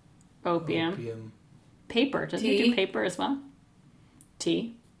 Opium? Opium. Paper. Doesn't Tea. it do paper as well?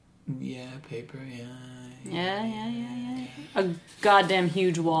 Tea. Yeah, paper, yeah. Yeah. A goddamn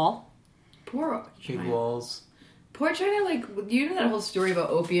huge wall. Poor Big China. walls. Poor China, like, you know that whole story about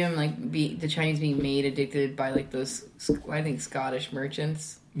opium, like, the Chinese being made addicted by, like, those, I think, Scottish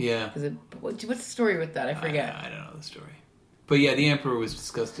merchants? Yeah. What's the story with that? I forget. I don't know the story. But yeah, the emperor was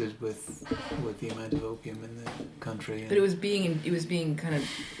disgusted with the amount of opium in the country. But it was being kind of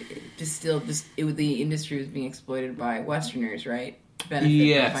distilled. The industry was being exploited by Westerners, right? Benefit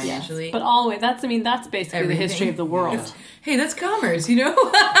Yes. financially. But always, that's basically Everything. the history of the world. Yeah. Hey, that's commerce, you know?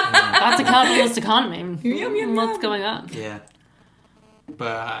 That's a capitalist economy. Yum, yum, What's yum. going on? Yeah. But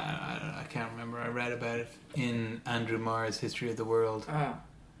I can't remember. I read about it in Andrew Marr's History of the World,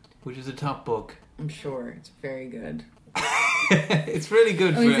 which is a top book. I'm sure it's very good. It's really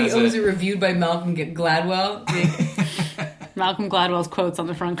good. Was it reviewed by Malcolm Gladwell? Malcolm Gladwell's quotes on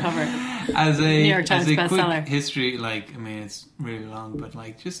the front cover. As a New York Times quick bestseller. history, like, I mean, it's really long, but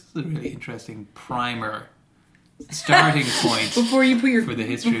like, just a really interesting primer, starting point. Before you put your For the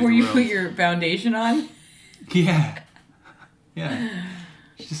history of before the you world. put your foundation on. Yeah.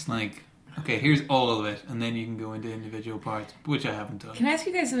 It's just like, okay, here's all of it, and then you can go into individual parts, which I haven't done. Can I ask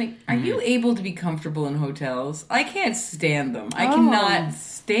you guys something? Are you able to be comfortable in hotels? I can't stand them. I cannot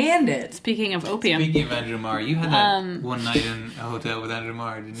stand it. Speaking of opium, Speaking of Andrew Marr, you had that one night in a hotel with Andrew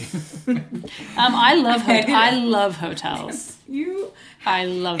Marr, didn't you? I love hotels. I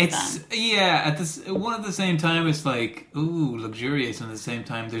love It's them. at one at the same time it's like luxurious, and at the same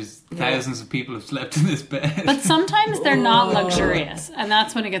time there's thousands of people have slept in this bed. But sometimes they're not luxurious, and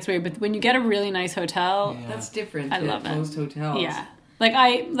that's when it gets weird. But when you get a really nice hotel, That's different. I to love it. most hotels. yeah.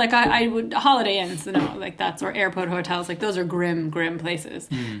 I would Holiday Inns, like that's, or airport hotels, like those are grim places.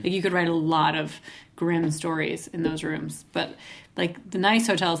 Like you could write a lot of grim stories in those rooms. But like the nice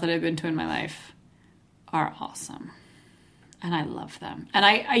hotels that I've been to in my life are awesome. And I love them. And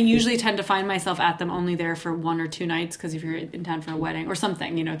I usually tend to find myself at them only there for 1 or 2 nights, because if you're in town for a wedding or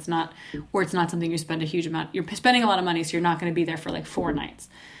something, it's not something you spend a huge amount. You're spending a lot of money, so you're not going to be there for like 4 nights.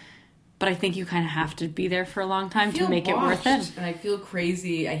 But I think you kind of have to be there for a long time to make it worth it. And I feel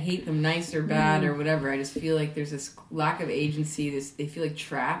crazy. I hate them, nice or bad or whatever. I just feel like there's this lack of agency. They feel like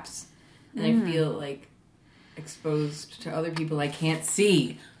traps. And I feel like exposed to other people I can't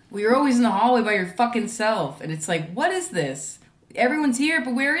see. Well, you're always in the hallway by your fucking self. And it's like, what is this? Everyone's here,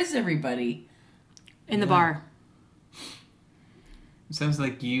 but where is everybody? In the bar. It sounds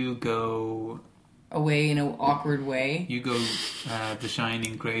like you go Away in an awkward way. The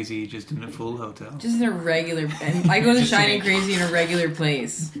Shining crazy just in a full hotel. Just in a regular... And I go to Just Shining saying. Crazy in a regular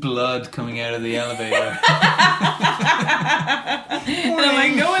place. Blood coming out of the elevator. And I'm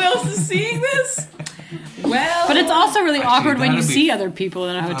like, no one else is seeing this? Well... But it's also really Actually, awkward when you that'd be see other people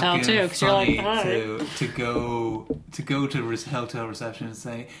in a hotel Fucking too, because you're like, funny "Hi." to go to hotel reception and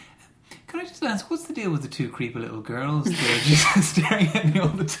say, "Can I just ask, what's the deal with the 2 creepy little girls? They're just staring at me all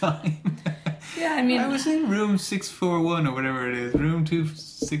the time." Yeah, I mean... I was in room 641 or whatever it is, room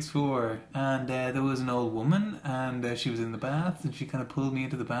 264, and there was an old woman, and she was in the bath, and she kind of pulled me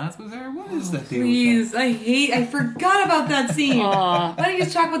into the bath with her. What is that deal? Please, I forgot about that scene. Aw. Why don't you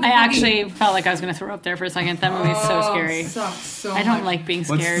just talk about the I fucking- actually felt like I was going to throw up there for a second. That movie's so scary. It sucks so I don't much. like being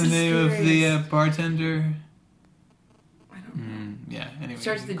What's scared. the name of the Scary. bartender? I don't know. Yeah, anyway.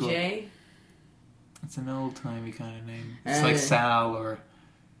 Starts with a go- J. It's an old-timey kind of name. It's Uh. like Sal or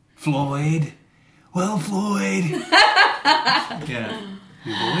Floyd. Well, Floyd. Yeah.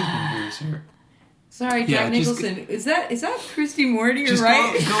 You've always been here, sir. Sorry, Yeah, Jack just Nicholson. Is that Christy Morty? You're Just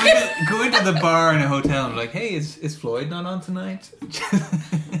right. go into the bar in a hotel and be like, hey, is Floyd not on tonight?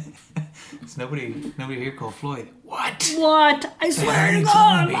 There's nobody here called Floyd. What? What? I swear to It's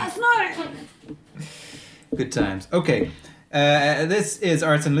God, me. last night. Good times. Okay. This is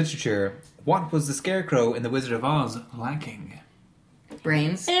arts and literature. What was the scarecrow in The Wizard of Oz Lacking.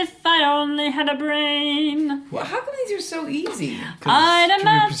 Brains. If I only had a brain, Well, how come these are so easy? I'd Trivia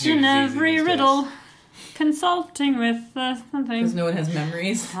imagine Pursuit is easy every these days. riddle consulting with Because something. no one has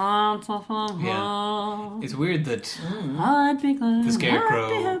memories. Yeah. It's weird that I'd be glad. The Scarecrow-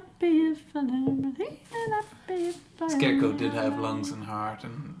 I'd be happy if I never Scarecrow did have lungs and heart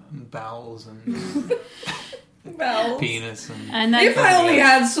and bowels and Bowels. penis and... And then If I only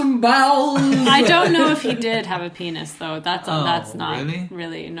had some bowels. I don't know if he did have a penis though. That's Oh, not really?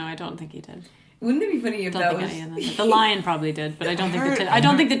 really. No, I don't think he did. Wouldn't it be funny if that was... The lion probably did, but I don't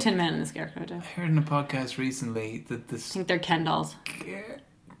think the Tin Man and the Scarecrow did. I heard in a podcast recently that the I think they're Ken dolls.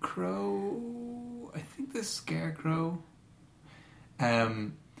 Scarecrow... I think the Scarecrow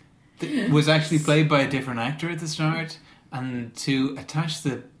was actually played by a different actor at the start, and to attach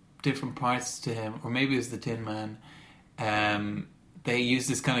the different parts to him, or maybe it was the Tin Man, they used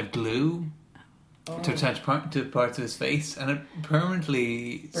this kind of glue to attach to parts of his face, and it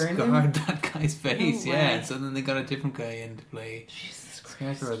permanently scarred that guy's face. No yeah, way. and so then they got a different guy in to play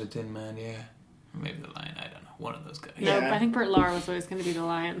Scarecrow or the Tin Man. Yeah, or maybe the Lion. I don't know. One of those guys. No, Yeah. I think Bert Lahr was always going to be the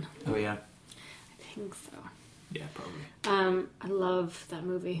lion. Oh yeah. I think so. Yeah, probably. I love that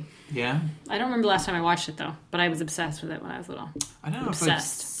movie. Yeah. I don't remember the last time I watched it though, but I was obsessed with it when I was little. I don't know if I've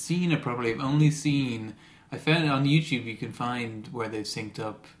Obsessed. seen it properly. I've only seen. I found it on YouTube. You can find where they've synced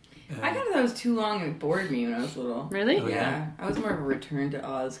up. I thought that was too long and it bored me when I was little. Really? Oh, Yeah. I was more of a Return to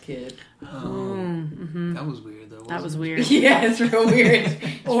Oz kid. That was weird though. That was wasn't weird. Yeah, it's real weird.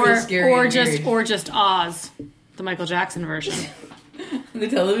 It's real scary and weird. or just Oz, the Michael Jackson version. The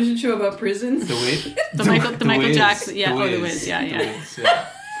television show about prisons. it? The Wiz. The Michael Wiz. Jackson. Yeah. The The Wiz. Wiz. Yeah. The Yeah. Wiz, yeah.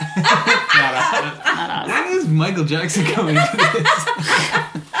 Not Oz. When is Michael Jackson coming to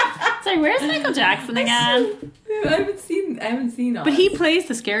this? Sorry, where's Michael Jackson again? I haven't seen Oz. But he plays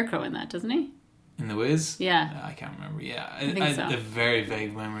the Scarecrow in that, doesn't he? In The Wiz? Yeah. I can't remember. Yeah, I think so. have very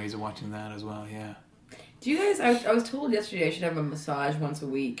vague memories of watching that as well. Yeah. Do you guys? I was told yesterday I should have a massage once a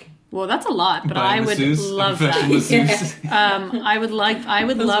week. Well, that's a lot, but By a I would masseuse, a love professional that. masseuse. I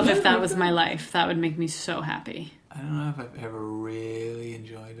would love if that was my life. That would make me so happy. I don't know if I've ever really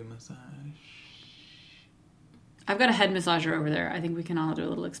enjoyed a massage. I've got a head massager over there. I think we can all do a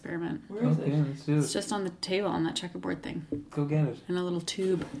little experiment. Where is Okay, it? let's do It's it. just on the table on that checkerboard thing Go get it. in a little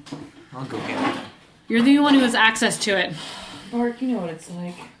tube. I'll go get it. You're the one who has access to it. Mark, you know what it's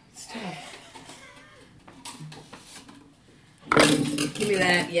like. It's tough. Give me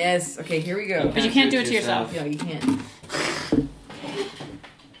that. Yes. Okay, here we go. But you can't do it to yourself. No, you can't.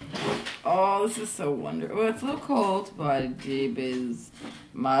 Oh, this is so wonderful. Oh, it's a little cold, but jeebus.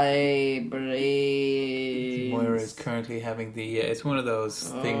 My brain. Moira is currently having the. It's one of those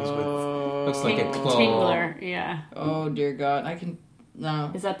things with. Looks like a claw. Tingler, yeah. Oh, dear God. I can.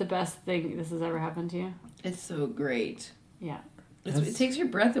 No. Is that the best thing this has ever happened to you? It's so great. Yeah. It takes your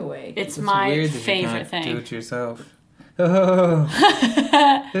breath away. It's It's my weird that favorite you can't do thing. it yourself. Oh.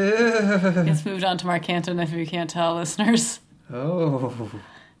 It's moved on to Mark Canton if you can't tell, listeners. Oh.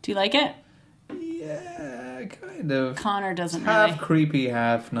 Do you like it? Yeah, kind of. Connor doesn't Half really. creepy,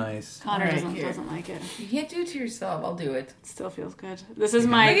 half nice. Connor Alright, doesn't here. like it. You can't do it to yourself. I'll do it. It still feels good. This is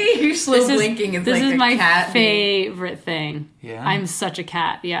my. Look at you slow This is, blinking. It's this like is a my cat. favorite thing. Yeah. I'm such a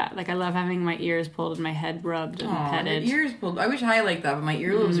cat. Yeah, like I love having my ears pulled and my head rubbed and Aw, petted. your ears pulled. I wish I like that, but my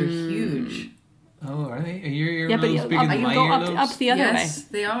earlobes are huge. Oh, are they? Are your Yeah, but earlobes bigger you than my go earlobes? up the other Yes, way.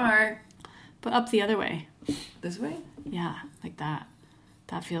 they are. But up the other way. This way? Yeah, like that.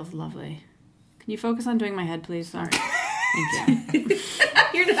 That feels lovely. Can you focus on doing my head, please? Sorry. Thank you.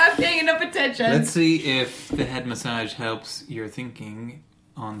 You're not paying enough attention. Let's see if the head massage helps your thinking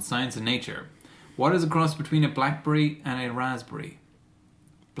on science and nature. What is a cross between a blackberry and a raspberry?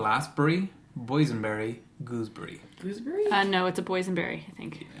 Blastberry, boysenberry, gooseberry. Gooseberry? No, it's a boysenberry, I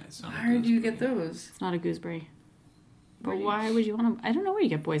think. Yeah, it's not a How did you get gooseberry. those? It's not a gooseberry. But Where do you- why would you want to... I don't know where you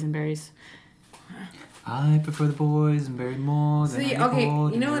get boysenberries. I prefer the boysenberry more than See, any okay,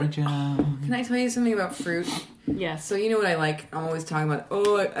 old you know what? jam. Can I tell you something about fruit? Yes. So you know what I like? I'm always talking about.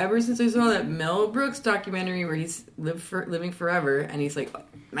 Oh, ever since I saw that Mel Brooks documentary where he's living forever, and he's like,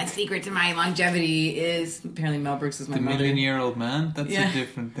 my secret to my longevity is apparently Mel Brooks is my The mother. million-year-old man? That's Yeah. a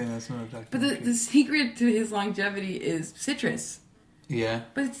different thing. That's not a But documentary. the secret to his longevity is citrus. Yeah.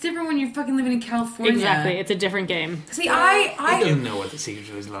 But it's different when you're fucking living in California. Exactly. It's a different game. See, He I doesn't know what the secret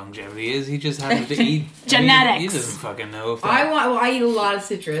to his longevity is. He just happens to eat Genetics. He doesn't fucking know if that... I eat a lot of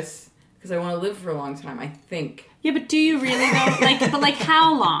citrus because I want to live for a long time. I think. Yeah, but do you really though? But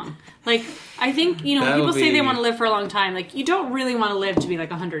how long? Like, I think, you know, when That people would say they be- want to live for a long time, like, you don't really want to live to be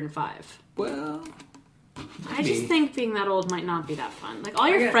like 105. Well... I just think being that old might not be that fun. Like, all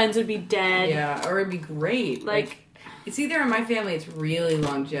your get- friends would be dead. Yeah, or it'd be great. Like- it's either in my family it's really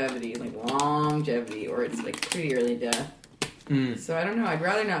longevity, or it's like pretty early death. Mm. So I don't know. I'd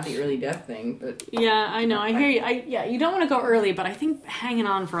rather not the early death thing, but Yeah, I know. I hear you. Yeah, you don't want to go early, but I think hanging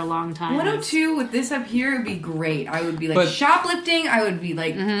on for a long time. 102 with this up here would be great. I would be like But- shoplifting. I would be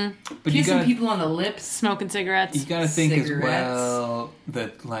like But you kissing gotta, people on the lips. Smoking cigarettes. you gotta think as Cigarettes. well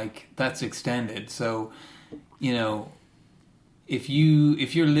that, like, that's extended. So, you know, if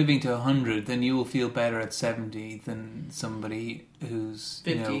you're living to 100, then you will feel better at 70 than somebody who's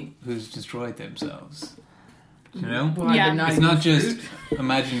 50. Who's destroyed themselves. You know, Why, Yeah. they're not it's eating not just fruit?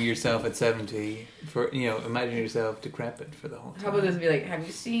 imagining yourself at 70 for imagine yourself decrepit for the whole time. How about this be like, have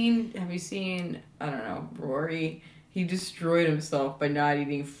you seen, I don't know, Rory? He destroyed himself by not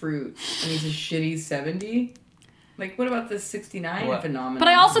eating fruit, and he's a shitty 70? Like, what about this 69 What? phenomenon? But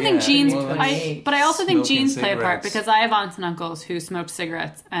I also think Yeah, genes. well, But I also think smoking genes play a part cigarettes. because I have aunts and uncles who smoked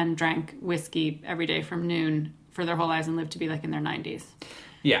cigarettes and drank whiskey every day from noon for their whole lives and lived to be like in their 90s.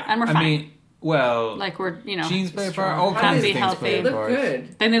 Yeah, And we're I fine. mean, well, Like we're genes play a part. strong. All How kinds do of they things healthy? play They a look part.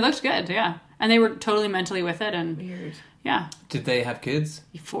 good. Then they looked good, yeah, and they were totally mentally with it, and Weird. yeah, Did they have kids?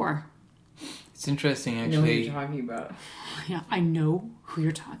 4. It's interesting, I know what actually. you're talking about. Yeah, I know who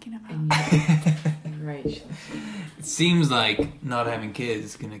you're talking about. You're right. It seems like not having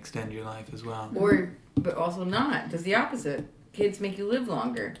kids can extend your life as well. But also not. Does the opposite. Kids make you live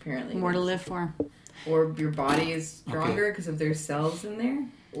longer, apparently. More to live for. Or your body is stronger because of their cells in there.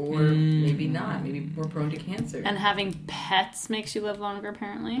 Or maybe not. Maybe more prone to cancer. And having pets makes you live longer,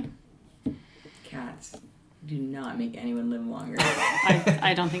 apparently. Cats do not make anyone live longer.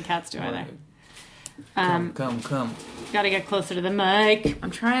 I don't think cats do either. Come. Gotta get closer to the mic.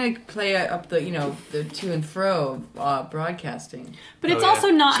 I'm trying to play up the to and fro of broadcasting. But it's Oh, yeah. also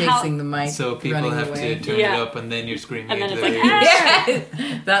not Chasing how... the mic, So people running have away. to turn Yeah. it up, and then you're screaming And then into it's their like, ears.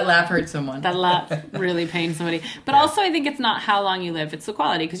 Yeah. That laugh hurt someone. That laugh really pains somebody. But also, I think it's not how long you live; it's the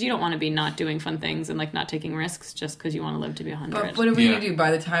quality. Because you don't want to be not doing fun things and like not taking risks just because you want to live to be 100. But what are we Yeah. gonna do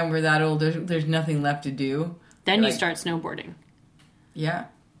by the time we're that old? There's nothing left to do. Then you like- start snowboarding. Yeah,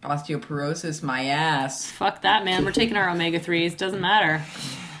 osteoporosis, my ass. Fuck that, man. We're taking our omega-3s. Doesn't matter.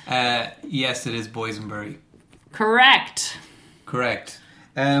 Yes, it is boysenberry. Correct. Correct.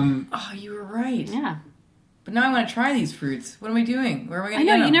 Oh, you were right. Yeah. But now I want to try these fruits. What am I doing? Where am I going I to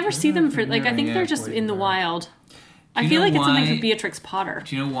know get you them? never see them for like. I think Yeah, they're just in the boysenberry. wild. I you feel know like it's something why- for Beatrix Potter.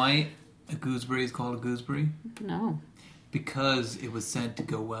 Do you know why a gooseberry is called a gooseberry? No. Because it was said to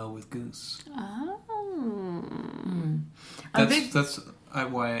go well with goose. Oh. That's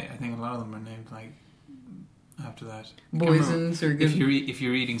why I think a lot of them are named like after that. I can't Boisons remember are good. If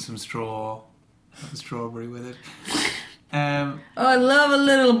you're eating some strawberry with it. Oh, I love a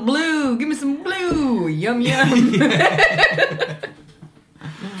little blue. Give me some blue. Yum yum.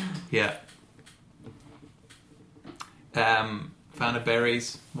 Yeah. Fan of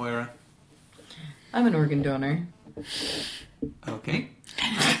berries, Moira. I'm an organ donor. Okay.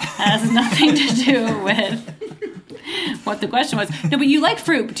 Has nothing to do with what the question was. No, but you like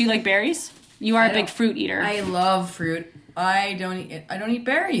fruit. But do you like berries? You are a big fruit eater. I love fruit. I don't eat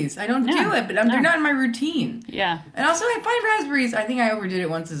berries. I don't No. do it, but they're not in my routine. Yeah. And also, I find raspberries. I think I overdid it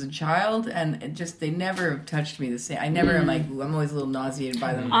once as a child, and they never have touched me the same. I never am like, ooh, I'm always a little nauseated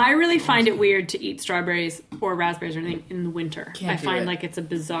by them. I really find it weird to eat strawberries or raspberries or anything in the winter. Can't I do find it. like it's a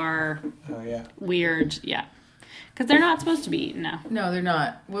bizarre, Oh yeah. weird, yeah. Because they're not supposed to be eaten now. No, they're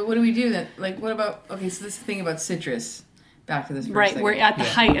not. What do we do? What about? Okay, so this is the thing about citrus. Back to this. For a Right, second. we're at the Yeah.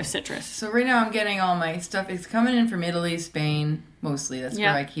 height of citrus. So right now I'm getting all my stuff. It's coming in from Italy, Spain, mostly. That's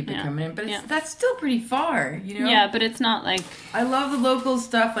Yeah, where I keep it yeah, coming in. But yeah. that's still pretty far, you know? Yeah, but it's not like, I love the local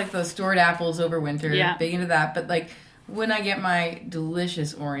stuff, like the stored apples over winter. Yeah. Big into that. But like when I get my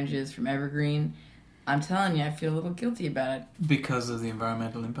delicious oranges from Evergreen, I'm telling you, I feel a little guilty about it. Because of the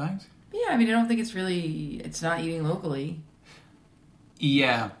environmental impact? Yeah, I mean, I don't think it's not eating locally.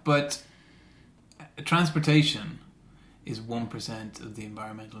 Yeah, but transportation is 1% of the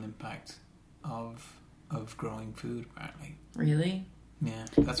environmental impact of growing food, apparently. Really? Yeah,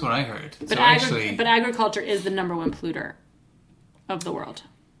 that's what I heard. but, So actually, but agriculture is the number one polluter of the world.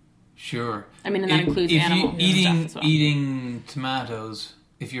 sure. I mean, and that includes if animal you stuff as well. eating tomatoes,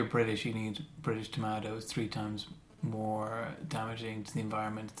 if you're British, eating British tomatoes 3 times more damaging to the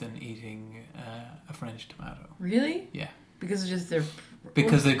environment than eating a French tomato. Really? Yeah. Because it's just their...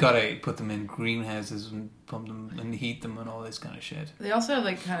 Because they've got to put them in greenhouses and pump them and heat them and all this kind of shit. They also have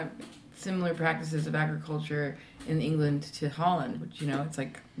like kind of similar practices of agriculture in England to Holland, which, you know, it's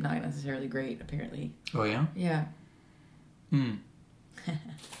like not necessarily great, apparently. Oh yeah? Yeah.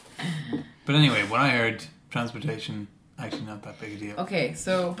 But anyway, when I heard transportation, actually not that big a deal. Okay,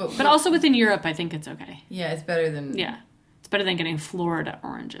 so... But also within Europe, I think it's okay. Yeah, it's better than... Yeah. It's better than getting Florida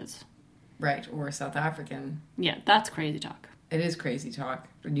oranges. Right, or South African. Yeah, that's crazy talk. It is crazy talk.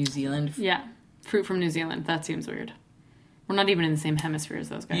 Or New Zealand. Yeah. Fruit from New Zealand. That seems weird. We're not even in the same hemisphere as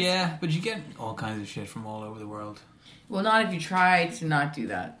those guys. Yeah, but you get all kinds of shit from all over the world. Well, not if you try to not do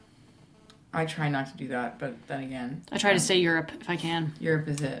that. I try not to do that, but then again, I try to stay Europe if I can. Europe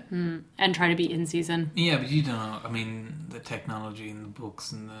is it. And try to be in season. Yeah, but you don't know. I mean, the technology and the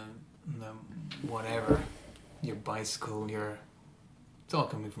books and the whatever, your bicycle, it's all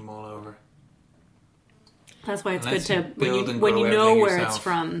coming from all over. That's why it's Unless good you to, build and when grow you know everything where it's yourself.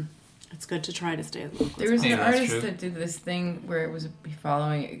 from, it's good to try to stay as local. There was Yeah, an that's artist true. that did this thing where it was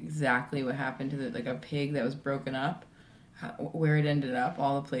following exactly what happened to like a pig that was broken up, where it ended up,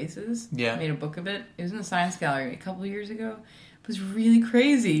 all the places. Yeah. Made a book of it. It was in the Science Gallery a couple of years ago. It was really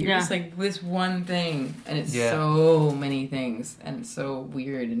crazy. You're Yeah. just like this one thing, and it's Yeah. so many things, and it's so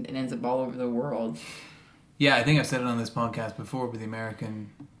weird, and it ends up all over the world. Yeah, I think I've said it on this podcast before, but the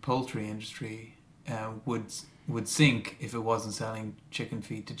American poultry industry would sink if it wasn't selling chicken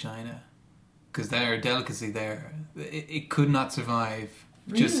feet to China, because they're a delicacy there. It could not survive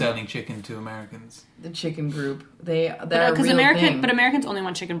just Really? selling chicken to Americans. The chicken group, they're a Because real thing. But Americans only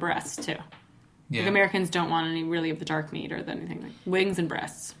want chicken breasts too. Yeah, Like Americans don't want any really of the dark meat or anything like wings and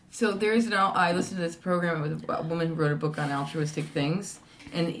breasts. So there's I listened to this program with a woman who wrote a book on altruistic things,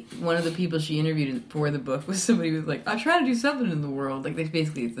 and one of the people she interviewed for the book was somebody who was like, I try to do something in the world. Like,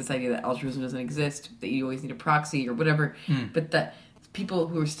 basically it's this idea that altruism doesn't exist, that you always need a proxy or whatever, but that people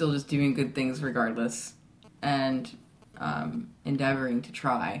who are still just doing good things regardless, and endeavoring to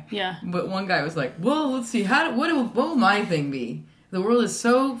try. Yeah. But one guy was like, well, let's see, what will my thing be? The world is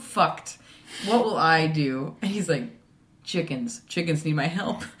so fucked. What will I do? And he's like, chickens need my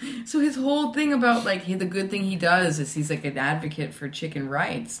help. So his whole thing about like the good thing he does is he's like an advocate for chicken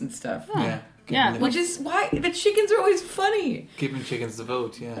rights and stuff. yeah, Yeah, Which is why the chickens are always funny. giving chickens the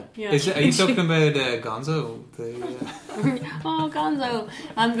vote. Yeah, Yeah. Are you talking about Gonzo? Oh, Gonzo.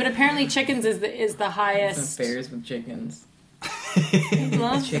 But apparently chickens is the Some highest. affairs with chickens. He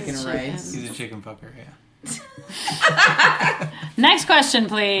loves Chicken his rights. He's a chicken fucker. Yeah. Next question,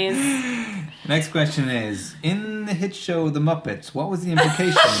 please. Next question is: in the hit show The Muppets, what was the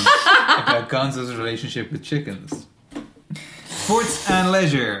implication about Gonzo's relationship with chickens? Sports and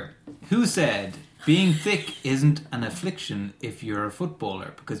leisure. Who said being thick isn't an affliction if you're a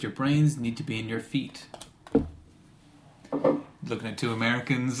footballer because your brains need to be in your feet? Looking at two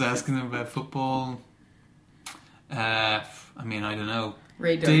Americans asking them about football. I mean, I don't know.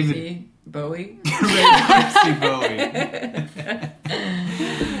 Ray David- Darcy, Bowie. Ray Darcy Bowie.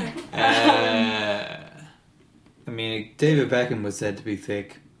 I mean, David Beckham was said to be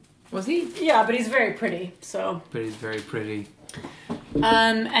thick, Was he? Yeah, but he's very pretty. So, But he's very pretty.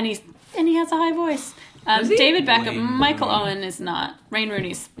 and he has a high voice. Was he? David Beckham. Wayne Michael Rooney. Owen is not. Rain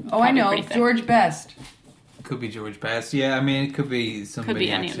Rooney's. Oh, I probably know. pretty thick. George Best. Could be George Best. Yeah, I mean, it could be somebody Could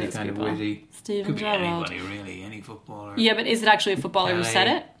be any of actually those kind people. of witty. Steven Could be Gerrard. anybody, really. Any footballer. Yeah, but is it actually a footballer who said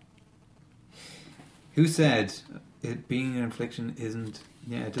it? Who said it being an affliction isn't?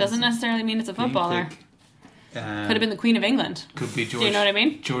 Yeah, it Doesn't necessarily mean it's a being footballer. thick. Could have been the Queen of England. Could be George. Do you know what I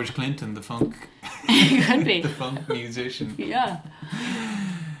mean? George Clinton, the funk, It could be. the funk musician. Yeah.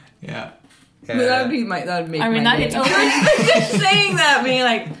 Yeah. But that would be that would make. I mean, my that day. it's over. Just saying that, being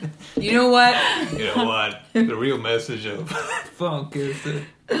like, you know what? You know what? The real message of funk is that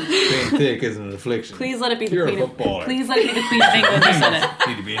being thick isn't an affliction. Please let it be the You're a Queen of. footballer. Please let it be the Queen of England who said it.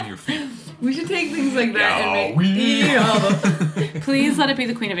 need to be in your feet. We should take things like that Yeah, and we- make. Please let it be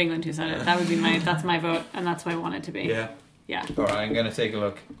the Queen of England who said it. That would be that's my vote, and that's what I want it to be. Yeah. Yeah. All right, I'm gonna take a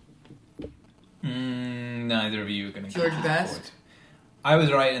look. Neither of you are gonna. George get Best? it. I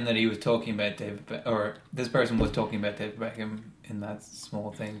was right in that he was talking about or this person was talking about David Beckham in that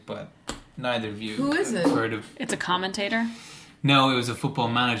small thing, but neither of you. Who is it? Have heard of. It's a commentator. No, it was a football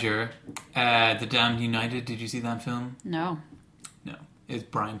manager. The Damned United. Did you see that film? No. No. It's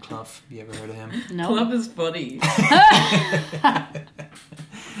Brian Clough. You ever heard of him? No. Club is funny.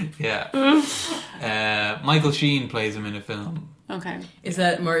 Yeah. Michael Sheen plays him in a film. Okay. Is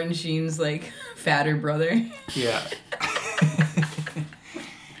that Martin Sheen's like fatter brother? Yeah.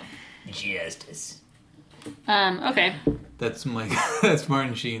 Justice. Okay. That's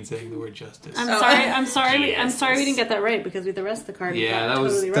Martin Sheen saying the word justice. I'm Oh, sorry. I- I'm sorry. I'm Yes. sorry we didn't get that right because with the rest of the card. we Yeah, got that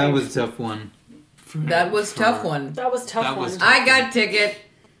was- totally That right. was a tough one. That was tough one. That was tough That was one. tough. I got ticket.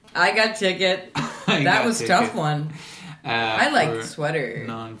 That was tough one. I like for the sweater.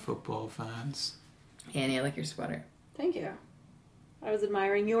 non-football fans. Annie, I like your sweater. Thank you. I was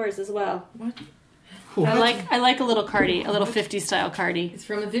admiring yours as well. What? I like a little cardi, a little 50s style cardi. It's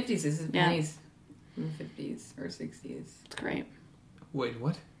from the 50s. This is Yeah. pennies. From the 50s or 60s. It's great. Wait,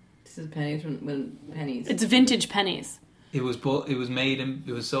 what? This is pennies from when pennies. It's vintage pennies. It was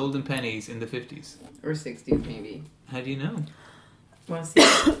sold in pennies in the 50s. Or 60s maybe. How do you know? Want to see?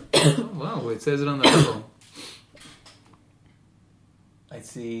 Oh, wow, it says it on the label. I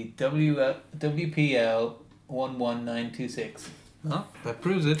see WPL 11926. Well, that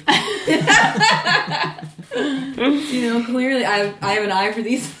proves it. Clearly I have an eye for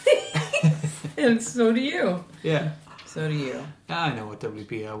these things. And so do you. Yeah. So do you. I know what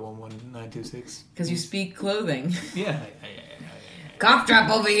WPL 11926. Because you speak clothing. Yeah. Cough drop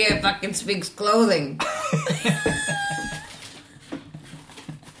over here fucking speaks clothing.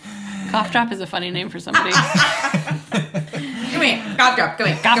 Cough drop is a funny name for somebody. Come here, cough drop. Come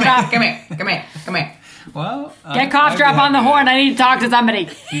here. Cough drop. Come here. Come here. Come here. Well, Get cough drop on the horn. I need to talk to somebody.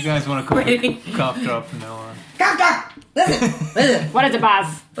 You guys want to call it cough drop from now on? Cough drop. Listen. What is it,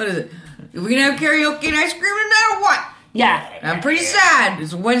 boss? What is it? Are we gonna have karaoke and ice cream tonight or what? Yeah. I'm pretty sad.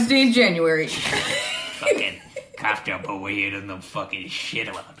 It's Wednesday in January. Fucking cough drop over here doesn't know fucking shit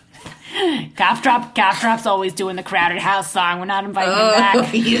about it. Cough drop's always doing the Crowded House song. We're not inviting him Oh, back.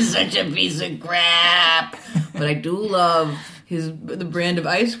 he's such a piece of crap. But I do love the brand of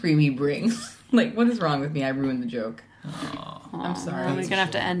ice cream he brings. Like, what is wrong with me? I ruined the joke. I'm sorry. We're gonna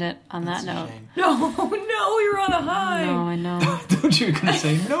have to end it on that note. No, you're on a high. No, I know. Don't you gonna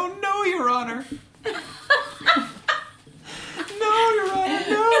say no, Your Honor. No, Your Honor,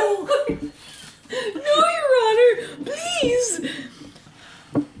 no. No, Your Honor, please.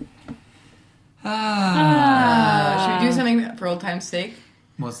 Should we do something for old time's sake?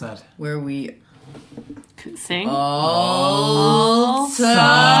 What's that? Where we Sing. all suck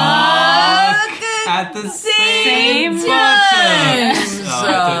At the Same same time. button. Oh,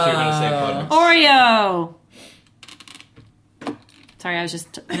 I thought you were gonna say button. Oreo. Sorry, I was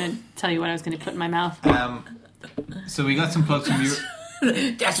just gonna tell you what I was gonna put in my mouth. So we got some plugs from you.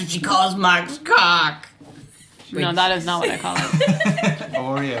 That's what she calls Mark's cock. No, that is not what I call it.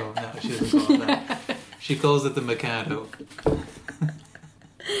 Oreo. No, she doesn't call it that. She calls it the Mikado.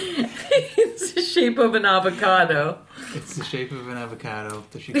 It's the shape of an avocado. It's the shape of an avocado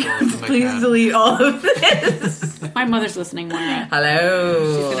that she calls the Mikado. Please delete all of this. My mother's listening, Moira. Hello.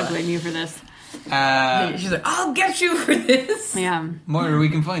 She's gonna blame you for this. She's like, I'll get you for this. Yeah. Moira, we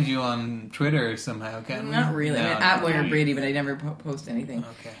can find you on Twitter somehow, can't we? Not really. No, I mean, at Moira Brady, but I never post anything.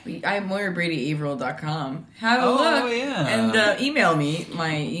 Okay. I have MoiraBradyAverill.com. Have a Oh, look. yeah. And email me.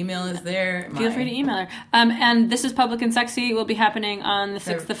 My email is there. Feel free to email her. And This is Public and Sexy will be happening on the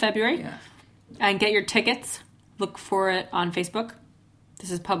 6th of February. Yeah. And get your tickets. Look for it on Facebook. This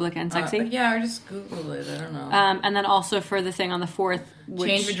is Public and Sexy. Yeah, or just Google it. I don't know. And then also for the thing on the 4th.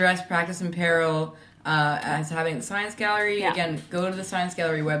 Change of dress, practice in peril. As having the Science Gallery. Yeah. Again, go to the Science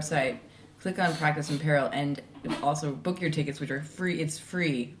Gallery website. Click on Practice in Peril. And also book your tickets, which are free. It's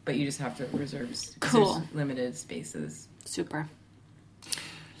free, but you just have to reserve. Cool. There's limited spaces. Super.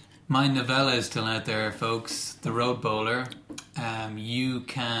 My novella is still out there, folks. The Road Bowler. You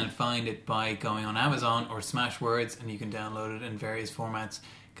can find it by going on Amazon or Smashwords, and you can download it in various formats.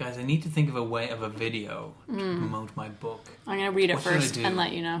 Guys, I need to think of a way of a video to promote my book. I'm going to read it What should I first do? and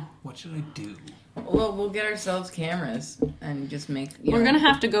let you know. What should I do? Well, we'll get ourselves cameras and just make. We're going to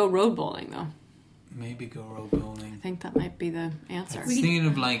have to go road bowling, though. Maybe go road bowling. I think that might be the answer. I was thinking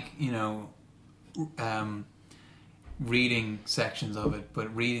of reading sections of it,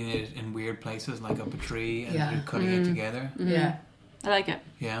 but reading it in weird places, like up a tree and Yeah. cutting it together. Yeah. I like it.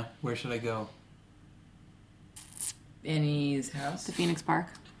 Yeah, where should I go? Annie's house. The Phoenix Park.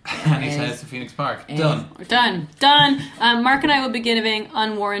 Annie's house to Phoenix Park. Done. We're done. Mark and I will be giving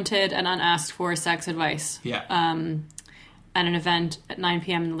unwarranted and unasked for sex advice. Yeah. At an event at 9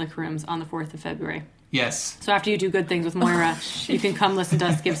 p.m. in the liquor rooms on the 4th of February. Yes. So after you do good things with Moira, you can come listen to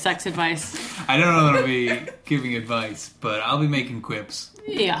us give sex advice. I don't know that I'll be giving advice, but I'll be making quips.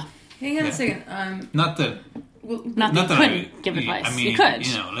 Yeah. Hang on Yeah. a second. Not that. Not that you couldn't give advice. I mean, you could.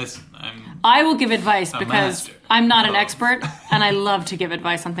 Listen. I will give advice A because master. I'm not an Oh. expert, and I love to give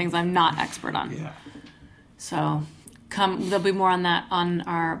advice on things I'm not expert on. Yeah. So there'll be more on that on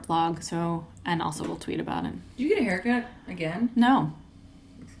our blog. And also we'll tweet about it. Did you get a haircut again? No.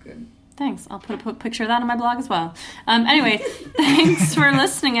 Looks good. Thanks. I'll put a picture of that on my blog as well. Anyway, thanks for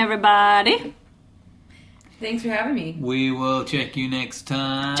listening, everybody. Thanks for having me. We will check you next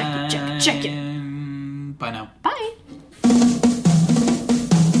time. Check it. Bye now. Bye.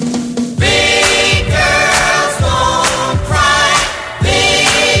 Big girls don't cry.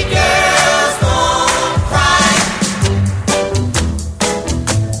 Big girls don't cry.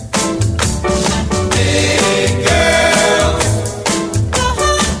 Big girls,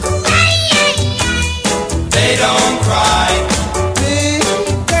 they don't cry. Big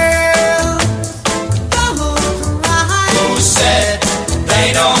girls don't cry. Who said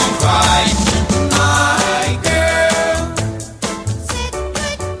they don't cry?